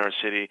hosted in our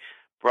city,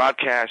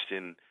 broadcast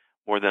in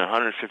more than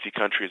 150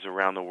 countries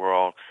around the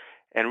world,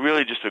 and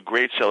really just a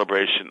great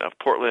celebration of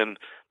Portland,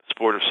 the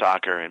sport of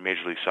soccer, and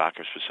Major League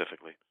Soccer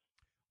specifically.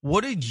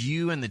 What did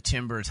you and the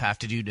Timbers have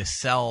to do to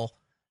sell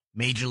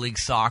Major League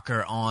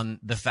Soccer on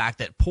the fact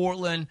that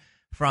Portland,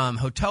 from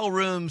hotel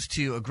rooms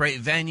to a great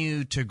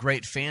venue to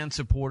great fan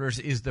supporters,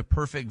 is the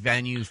perfect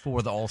venue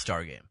for the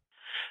All-Star Game?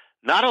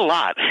 Not a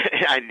lot.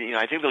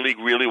 I think the league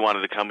really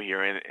wanted to come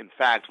here. And in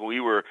fact, when we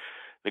were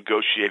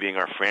negotiating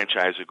our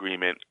franchise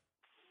agreement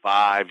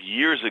 5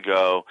 years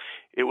ago,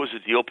 it was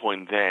a deal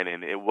point then,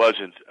 and it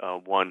wasn't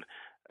one.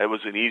 It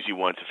was an easy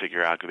one to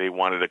figure out because they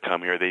wanted to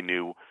come here. They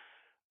knew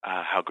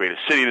how great a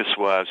city this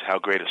was, how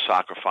great a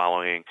soccer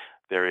following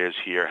there is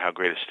here, how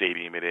great a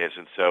stadium it is.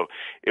 And so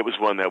it was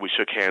one that we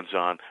shook hands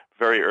on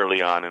very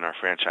early on in our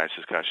franchise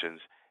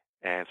discussions.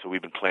 And so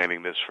we've been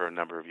planning this for a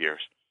number of years.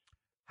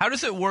 How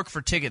does it work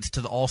for tickets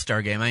to the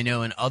All-Star Game? I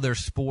know in other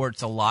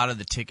sports, a lot of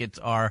the tickets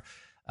are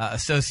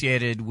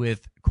associated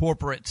with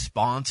corporate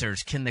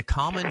sponsors. Can the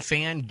common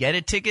fan get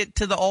a ticket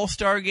to the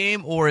All-Star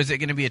Game, or is it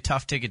going to be a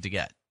tough ticket to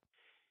get?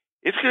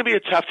 It's going to be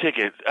a tough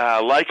ticket.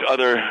 Like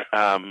other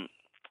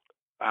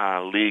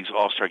leagues,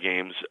 All-Star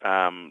Games,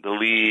 the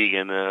league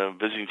and the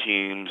visiting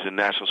teams and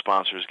national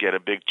sponsors get a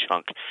big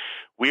chunk.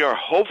 We are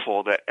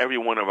hopeful that every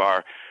one of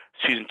our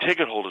season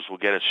ticket holders will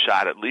get a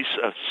shot at least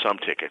of some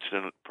tickets.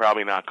 They're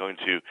probably not going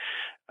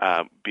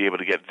to be able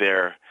to get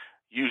their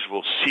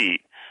usual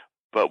seat,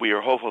 but we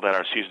are hopeful that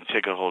our season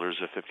ticket holders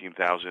of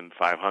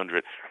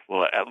 15,500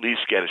 will at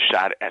least get a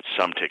shot at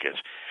some tickets.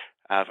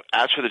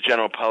 As for the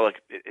general public,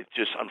 it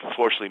just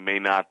unfortunately may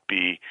not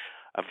be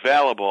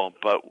available,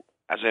 but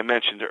as I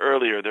mentioned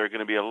earlier, there are going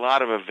to be a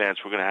lot of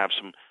events. We're going to have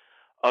some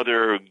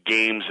other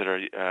games that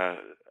are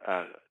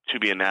to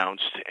be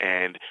announced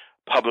and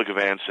public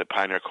events at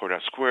Pioneer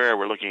Courthouse Square.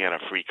 We're looking at a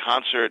free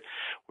concert.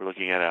 We're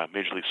looking at a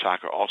Major League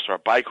Soccer All-Star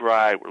bike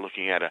ride. We're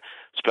looking at a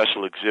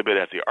special exhibit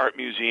at the Art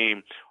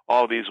Museum.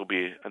 All of these will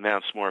be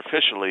announced more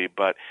officially,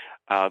 but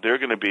there are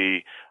going to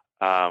be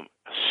a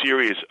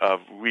series of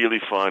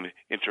really fun,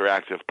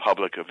 interactive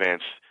public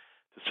events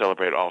to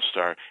celebrate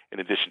All-Star in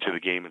addition to the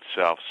game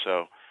itself.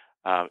 So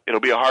it'll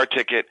be a hard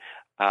ticket,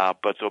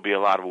 but there'll be a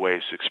lot of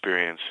ways to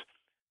experience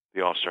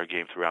the All-Star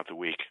Game throughout the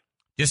week.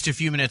 Just a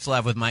few minutes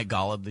left with Mike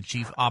Golub, the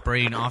Chief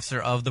Operating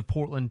Officer of the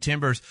Portland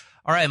Timbers.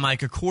 All right,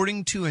 Mike,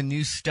 according to a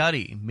new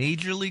study,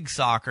 Major League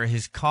Soccer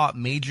has caught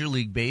Major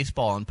League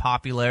Baseball in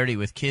popularity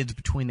with kids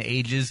between the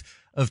ages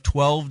of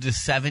 12 to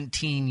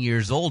 17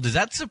 years old. Does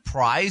that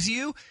surprise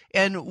you?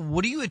 And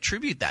what do you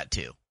attribute that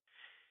to?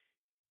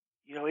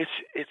 You know, it's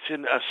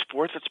a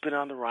sport that's been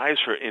on the rise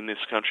in this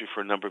country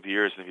for a number of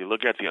years. And if you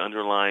look at the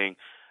underlying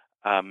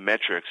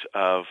metrics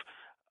of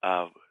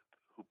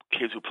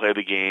kids who play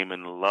the game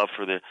and the love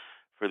for the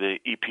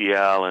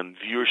EPL and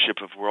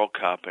viewership of World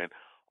Cup and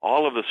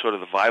all of the sort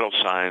of the vital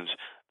signs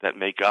that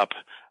make up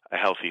a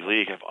healthy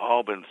league have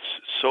all been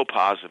so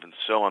positive and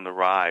so on the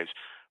rise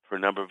for a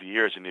number of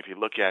years. And if you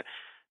look at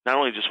not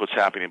only just what's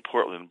happening in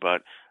Portland,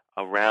 but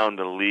around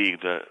the league,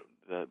 the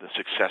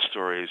success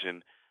stories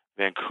in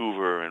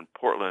Vancouver and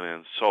Portland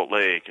and Salt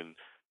Lake and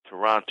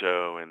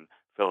Toronto and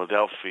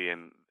Philadelphia,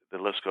 and the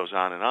list goes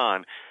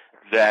on,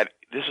 that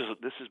this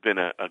has been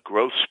a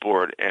growth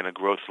sport and a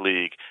growth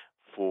league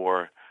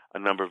for a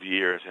number of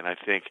years. And I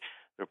think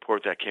the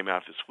report that came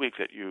out this week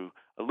that you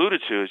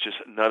alluded to is just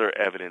another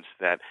evidence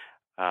that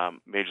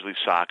Major League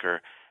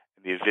Soccer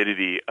and the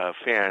avidity of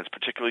fans,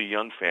 particularly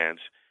young fans,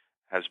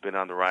 has been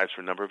on the rise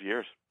for a number of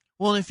years.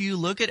 Well, if you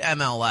look at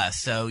MLS,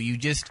 so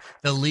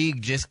the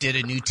league just did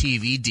a new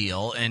TV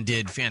deal and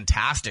did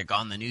fantastic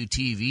on the new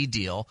TV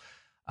deal.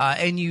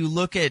 And you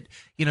look at,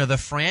 the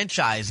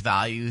franchise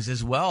values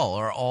as well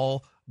are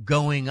all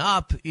going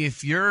up.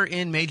 If you're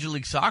in Major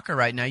League Soccer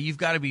right now, you've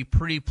got to be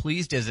pretty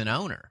pleased as an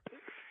owner.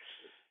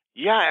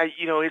 Yeah,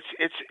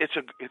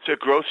 it's a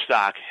growth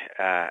stock,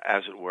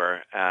 as it were.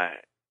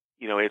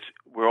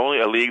 We're only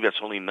a league that's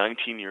only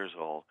 19 years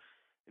old,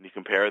 and you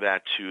compare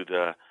that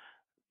to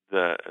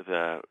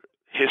the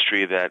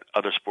history that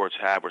other sports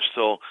have. We're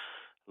still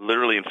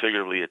literally and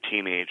figuratively a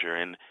teenager,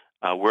 and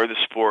where the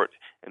sport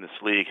and this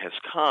league has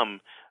come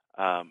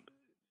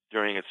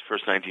during its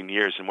first 19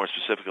 years, and more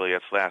specifically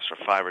its last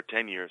 5 or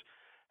 10 years,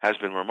 has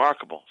been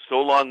remarkable.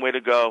 Still a long way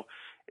to go.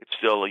 It's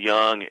still a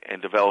young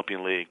and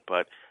developing league,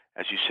 but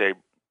as you say,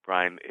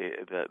 Brian,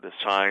 the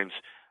signs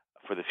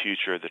for the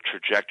future, the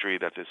trajectory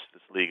that this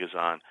league is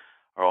on,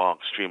 are all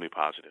extremely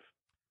positive.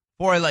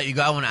 Before I let you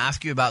go, I want to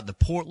ask you about the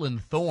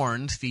Portland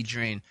Thorns,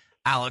 featuring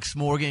Alex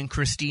Morgan,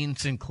 Christine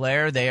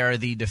Sinclair. They are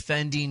the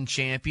defending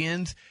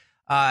champions.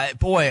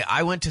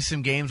 I went to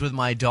some games with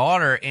my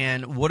daughter,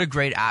 and what a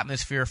great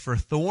atmosphere for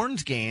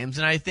Thorns games.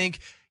 And I think,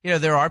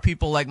 there are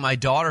people like my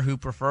daughter who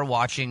prefer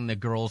watching the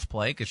girls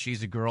play because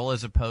she's a girl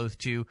as opposed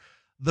to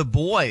the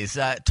boys.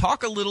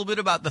 Talk a little bit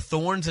about the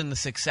Thorns and the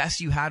success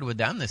you had with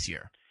them this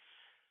year.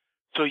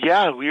 So,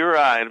 yeah, we were,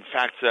 in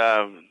fact,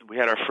 we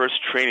had our first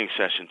training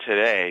session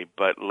today,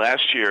 but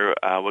last year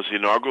was the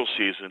inaugural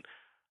season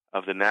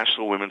of the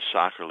National Women's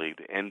Soccer League,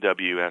 the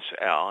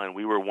NWSL, and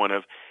we were one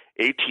of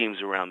 8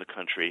 teams around the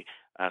country.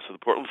 So the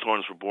Portland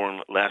Thorns were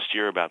born last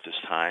year about this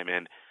time,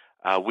 and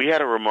we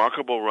had a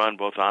remarkable run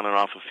both on and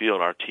off the field.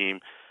 Our team,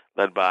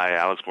 led by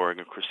Alex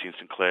Morgan, Christine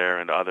Sinclair,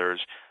 and others,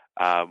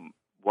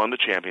 won the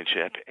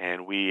championship,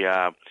 and we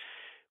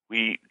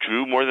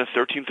drew more than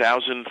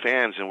 13,000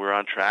 fans, and we're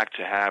on track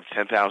to have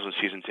 10,000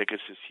 season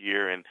tickets this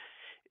year, and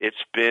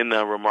it's been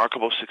a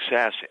remarkable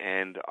success.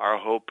 And our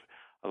hope,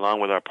 along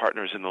with our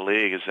partners in the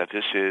league, is that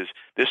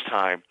this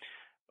time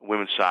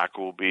women's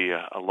soccer will be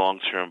a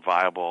long-term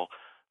viable,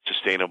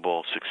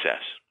 sustainable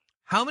success.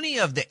 How many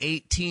of the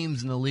 8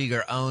 teams in the league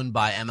are owned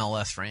by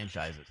MLS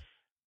franchises?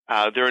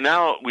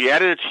 We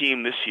added a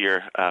team this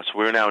year, so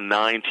we're now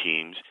 9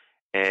 teams,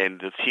 and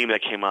the team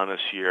that came on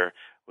this year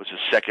was the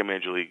second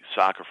Major League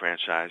Soccer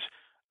franchise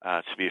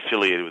to be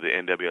affiliated with the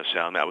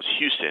NWSL, and that was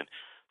Houston.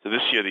 So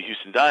this year, the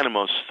Houston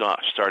Dynamo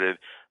started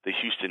the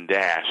Houston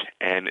Dash,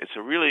 and it's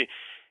a really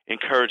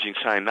encouraging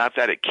sign. Not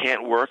that it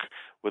can't work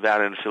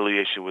without an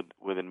affiliation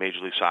with a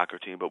Major League Soccer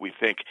team, but we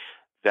think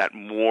that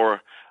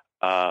more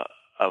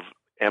of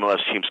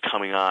MLS teams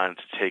coming on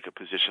to take a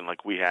position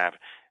like we have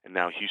and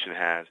now Houston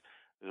has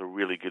is a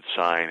really good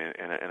sign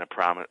and a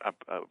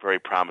very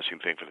promising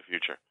thing for the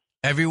future.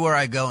 Everywhere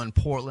I go in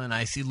Portland,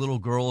 I see little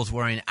girls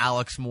wearing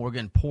Alex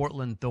Morgan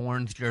Portland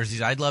Thorns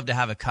jerseys. I'd love to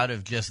have a cut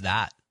of just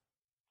that.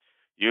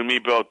 You and me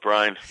both,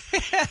 Brian.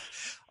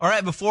 All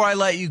right, before I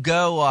let you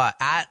go,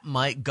 at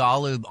Mike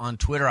Golub on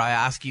Twitter, I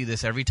ask you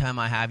this every time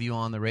I have you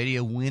on the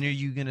radio. When are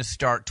you going to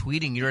start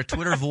tweeting? You're a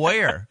Twitter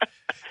voyeur.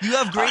 You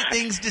have great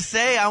things to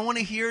say. I want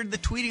to hear the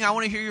tweeting. I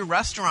want to hear your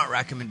restaurant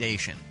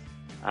recommendation.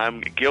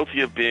 I'm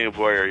guilty of being a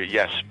voyeur,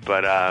 yes,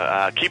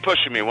 but keep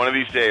pushing me. One of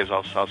these days,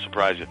 I'll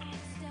surprise you.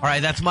 All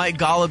right, that's Mike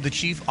Golub, the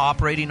Chief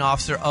Operating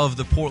Officer of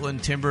the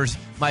Portland Timbers.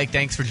 Mike,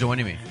 thanks for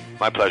joining me.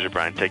 My pleasure,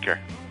 Brian. Take care.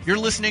 You're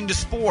listening to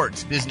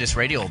Sports Business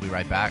Radio. We'll be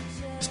right back.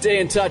 Stay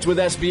in touch with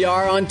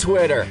SBR on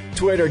Twitter,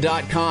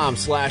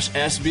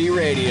 twitter.com/SB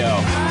Radio.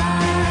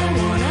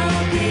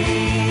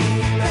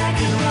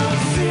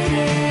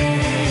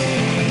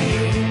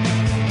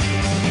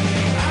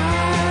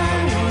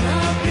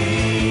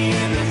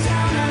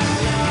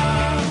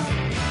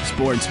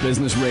 Sports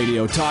Business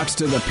Radio talks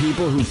to the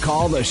people who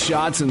call the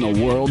shots in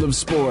the world of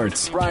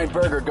sports. Brian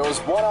Berger goes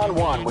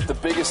one-on-one with the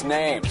biggest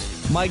names.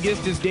 My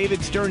guest is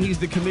David Stern. He's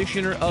the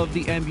commissioner of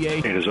the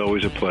NBA. It is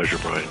always a pleasure,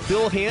 Brian.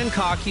 Bill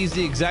Hancock, he's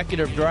the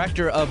executive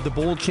director of the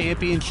Bowl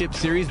Championship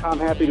Series. I'm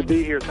happy to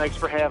be here. Thanks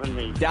for having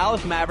me.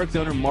 Dallas Mavericks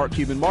owner Mark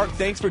Cuban. Mark,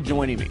 thanks for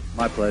joining me.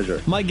 My pleasure.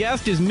 My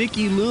guest is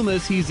Mickey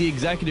Loomis. He's the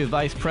executive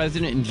vice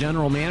president and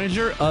general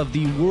manager of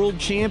the world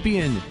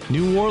champion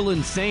New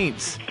Orleans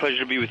Saints. Pleasure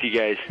to be with you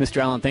guys.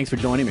 Mr. Allen, thanks for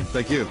joining me.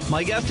 Thank you.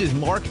 My guest is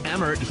Mark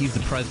Emmert. He's the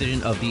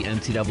president of the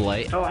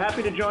NCAA. Oh,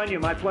 happy to join you.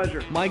 My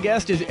pleasure. My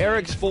guest is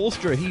Eric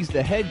Spoelstra. He's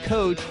the head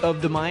coach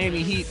of the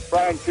Miami Heat.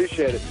 Brian,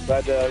 appreciate it.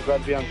 Glad to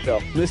be on the show.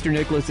 Mr.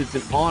 Nicholas, it's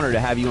an honor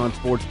to have you on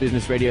Sports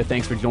Business Radio.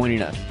 Thanks for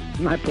joining us.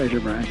 My pleasure,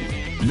 Brian.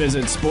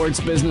 Visit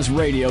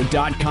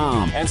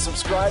sportsbusinessradio.com And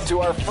subscribe to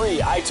our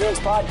free iTunes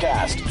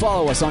podcast.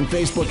 Follow us on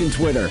Facebook and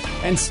Twitter,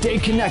 and stay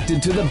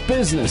connected to the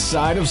business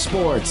side of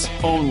sports.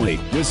 Only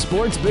with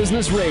Sports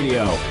Business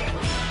Radio.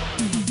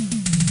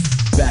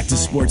 Back to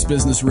Sports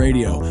Business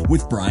Radio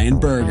with Brian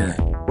Berger.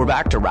 We're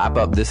back to wrap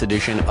up this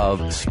edition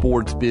of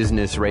Sports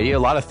Business Radio. A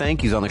lot of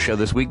thank yous on the show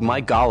this week.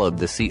 Mike Golub,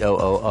 the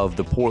COO of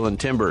the Portland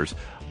Timbers,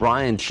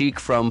 Brian Cheek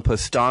from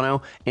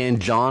Pastano,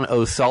 and John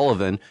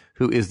O'Sullivan,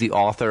 who is the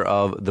author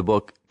of the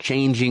book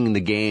Changing the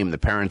Game, The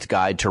Parent's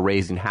Guide to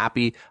Raising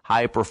Happy,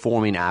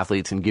 High-Performing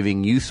Athletes and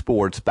Giving Youth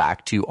Sports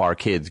Back to Our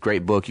Kids.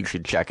 Great book. You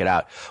should check it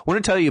out. I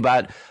want to tell you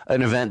about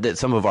an event that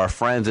some of our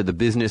friends at the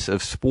Business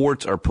of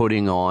Sports are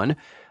putting on.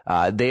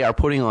 They are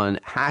putting on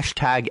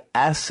hashtag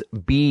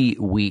SB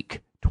Week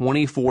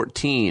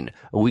 2014,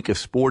 a week of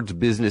sports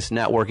business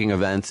networking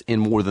events in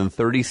more than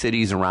 30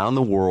 cities around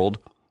the world,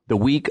 the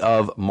week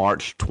of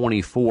March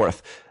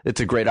 24th.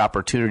 It's a great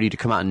opportunity to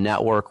come out and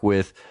network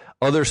with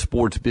other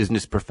sports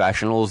business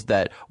professionals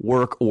that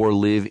work or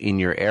live in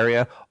your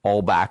area.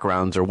 All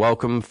backgrounds are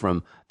welcome,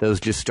 from those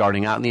just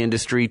starting out in the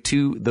industry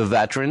to the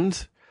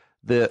veterans.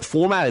 The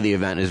format of the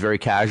event is very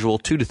casual,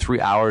 2 to 3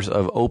 hours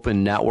of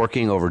open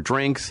networking over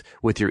drinks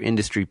with your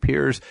industry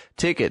peers.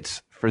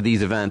 Tickets for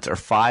these events are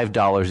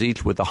 $5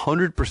 each, with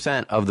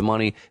 100% of the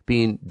money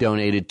being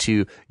donated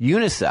to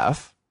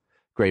UNICEF,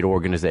 great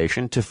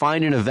organization. To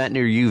find an event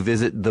near you,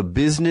 visit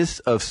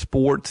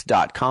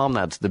thebusinessofsports.com.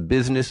 That's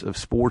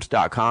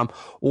thebusinessofsports.com,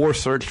 or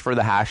search for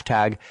the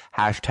hashtag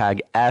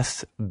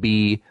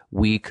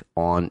SBWeek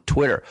on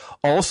Twitter.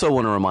 Also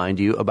want to remind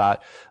you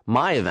about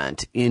my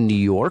event in New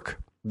York,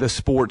 the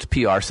Sports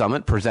PR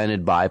Summit,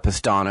 presented by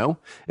Pastano.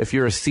 If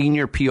you're a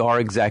senior PR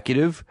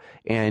executive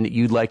and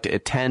you'd like to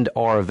attend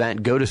our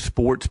event, go to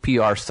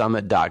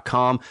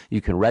sportsprsummit.com. You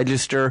can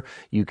register.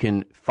 You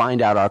can find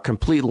out our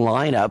complete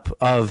lineup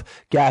of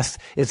guests.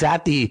 It's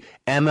at the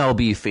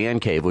MLB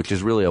Fan Cave, which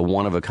is really a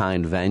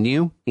one-of-a-kind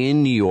venue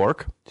in New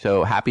York.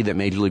 So happy that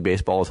Major League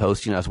Baseball is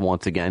hosting us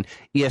once again.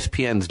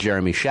 ESPN's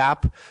Jeremy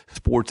Schaap,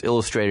 Sports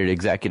Illustrated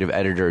Executive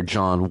Editor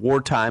John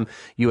Wartime,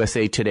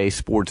 USA Today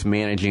Sports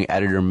Managing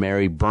Editor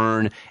Mary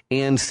Byrne,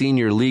 and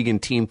senior league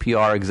and team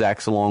PR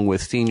execs, along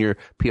with senior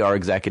PR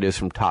executives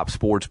from top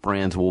sports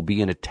brands will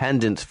be in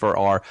attendance for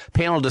our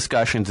panel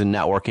discussions and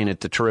networking.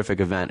 It's a terrific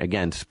event.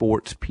 Again,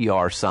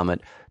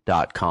 sportsprsummit.com.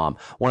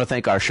 I want to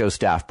thank our show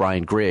staff,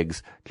 Brian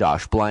Griggs,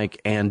 Josh Blank,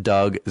 and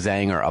Doug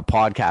Zanger. A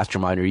podcast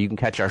reminder, you can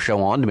catch our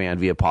show on demand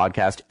via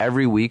podcast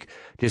every week.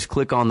 Just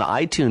click on the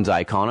iTunes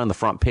icon on the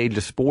front page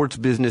of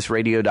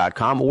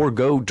sportsbusinessradio.com or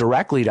go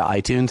directly to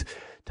iTunes.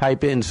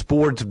 Type in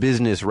Sports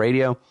Business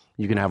Radio.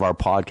 You can have our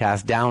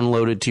podcast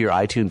downloaded to your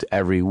iTunes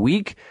every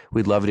week.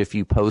 We'd love it if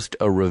you post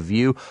a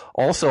review.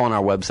 Also on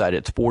our website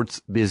at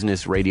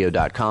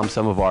sportsbusinessradio.com,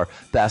 some of our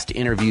best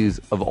interviews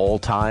of all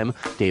time.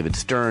 David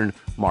Stern,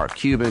 Mark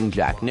Cuban,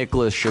 Jack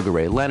Nicklaus, Sugar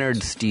Ray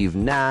Leonard, Steve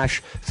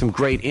Nash. Some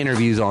great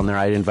interviews on there.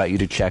 I'd invite you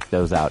to check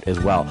those out as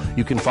well.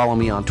 You can follow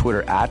me on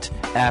Twitter at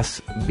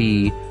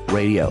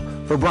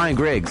SBRadio. For Brian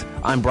Griggs,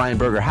 I'm Brian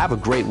Berger. Have a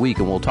great week,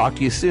 and we'll talk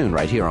to you soon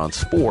right here on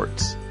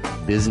Sports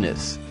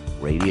Business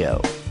Radio.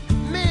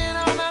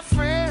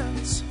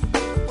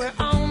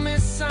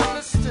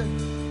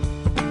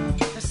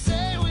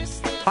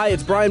 Hi,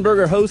 it's Brian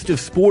Berger, host of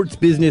Sports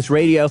Business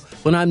Radio.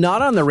 When I'm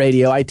not on the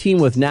radio, I team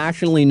with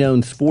nationally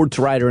known sports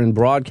writer and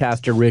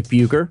broadcaster Rick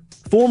Bucher,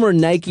 former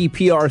Nike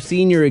PR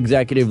senior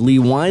executive Lee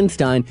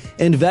Weinstein,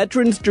 and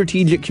veteran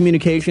strategic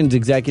communications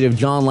executive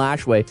John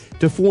Lashway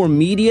to form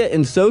media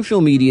and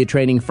social media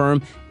training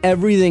firm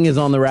Everything is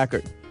on the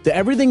Record. The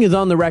Everything is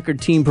on the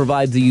Record team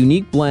provides a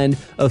unique blend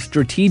of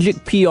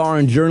strategic PR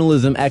and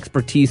journalism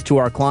expertise to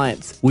our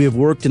clients. We have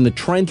worked in the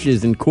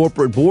trenches in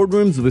corporate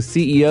boardrooms with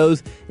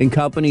CEOs and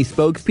company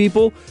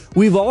spokespeople.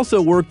 We've also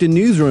worked in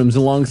newsrooms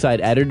alongside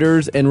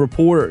editors and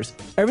reporters.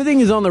 Everything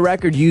is on the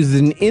Record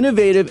uses an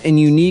innovative and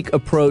unique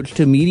approach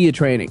to media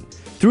training.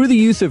 Through the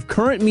use of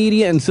current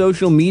media and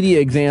social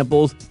media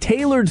examples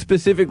tailored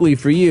specifically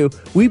for you,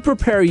 we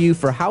prepare you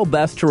for how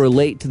best to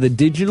relate to the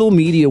digital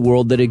media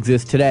world that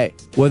exists today.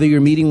 Whether you're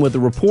meeting with a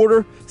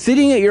reporter,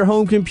 sitting at your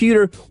home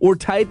computer, or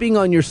typing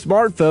on your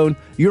smartphone,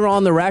 you're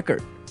on the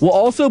record. We'll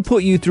also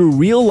put you through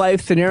real-life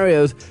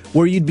scenarios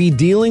where you'd be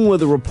dealing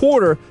with a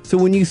reporter, so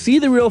when you see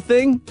the real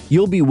thing,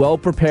 you'll be well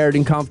prepared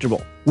and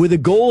comfortable. With a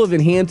goal of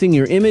enhancing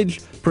your image,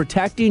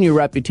 protecting your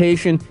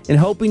reputation, and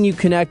helping you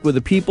connect with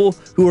the people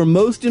who are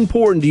most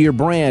important to your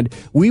brand,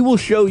 we will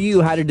show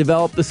you how to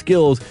develop the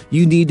skills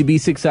you need to be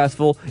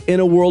successful in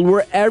a world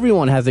where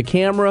everyone has a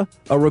camera,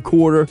 a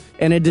recorder,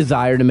 and a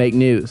desire to make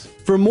news.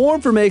 For more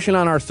information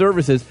on our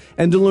services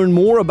and to learn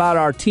more about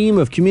our team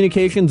of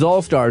communications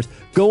all-stars,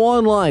 go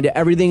online to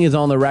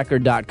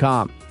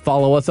everythingisontherecord.com.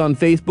 Follow us on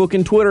Facebook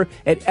and Twitter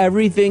at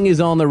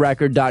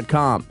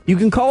everythingisontherecord.com. You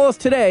can call us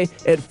today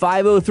at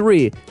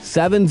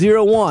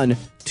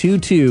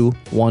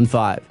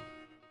 503-701-2215.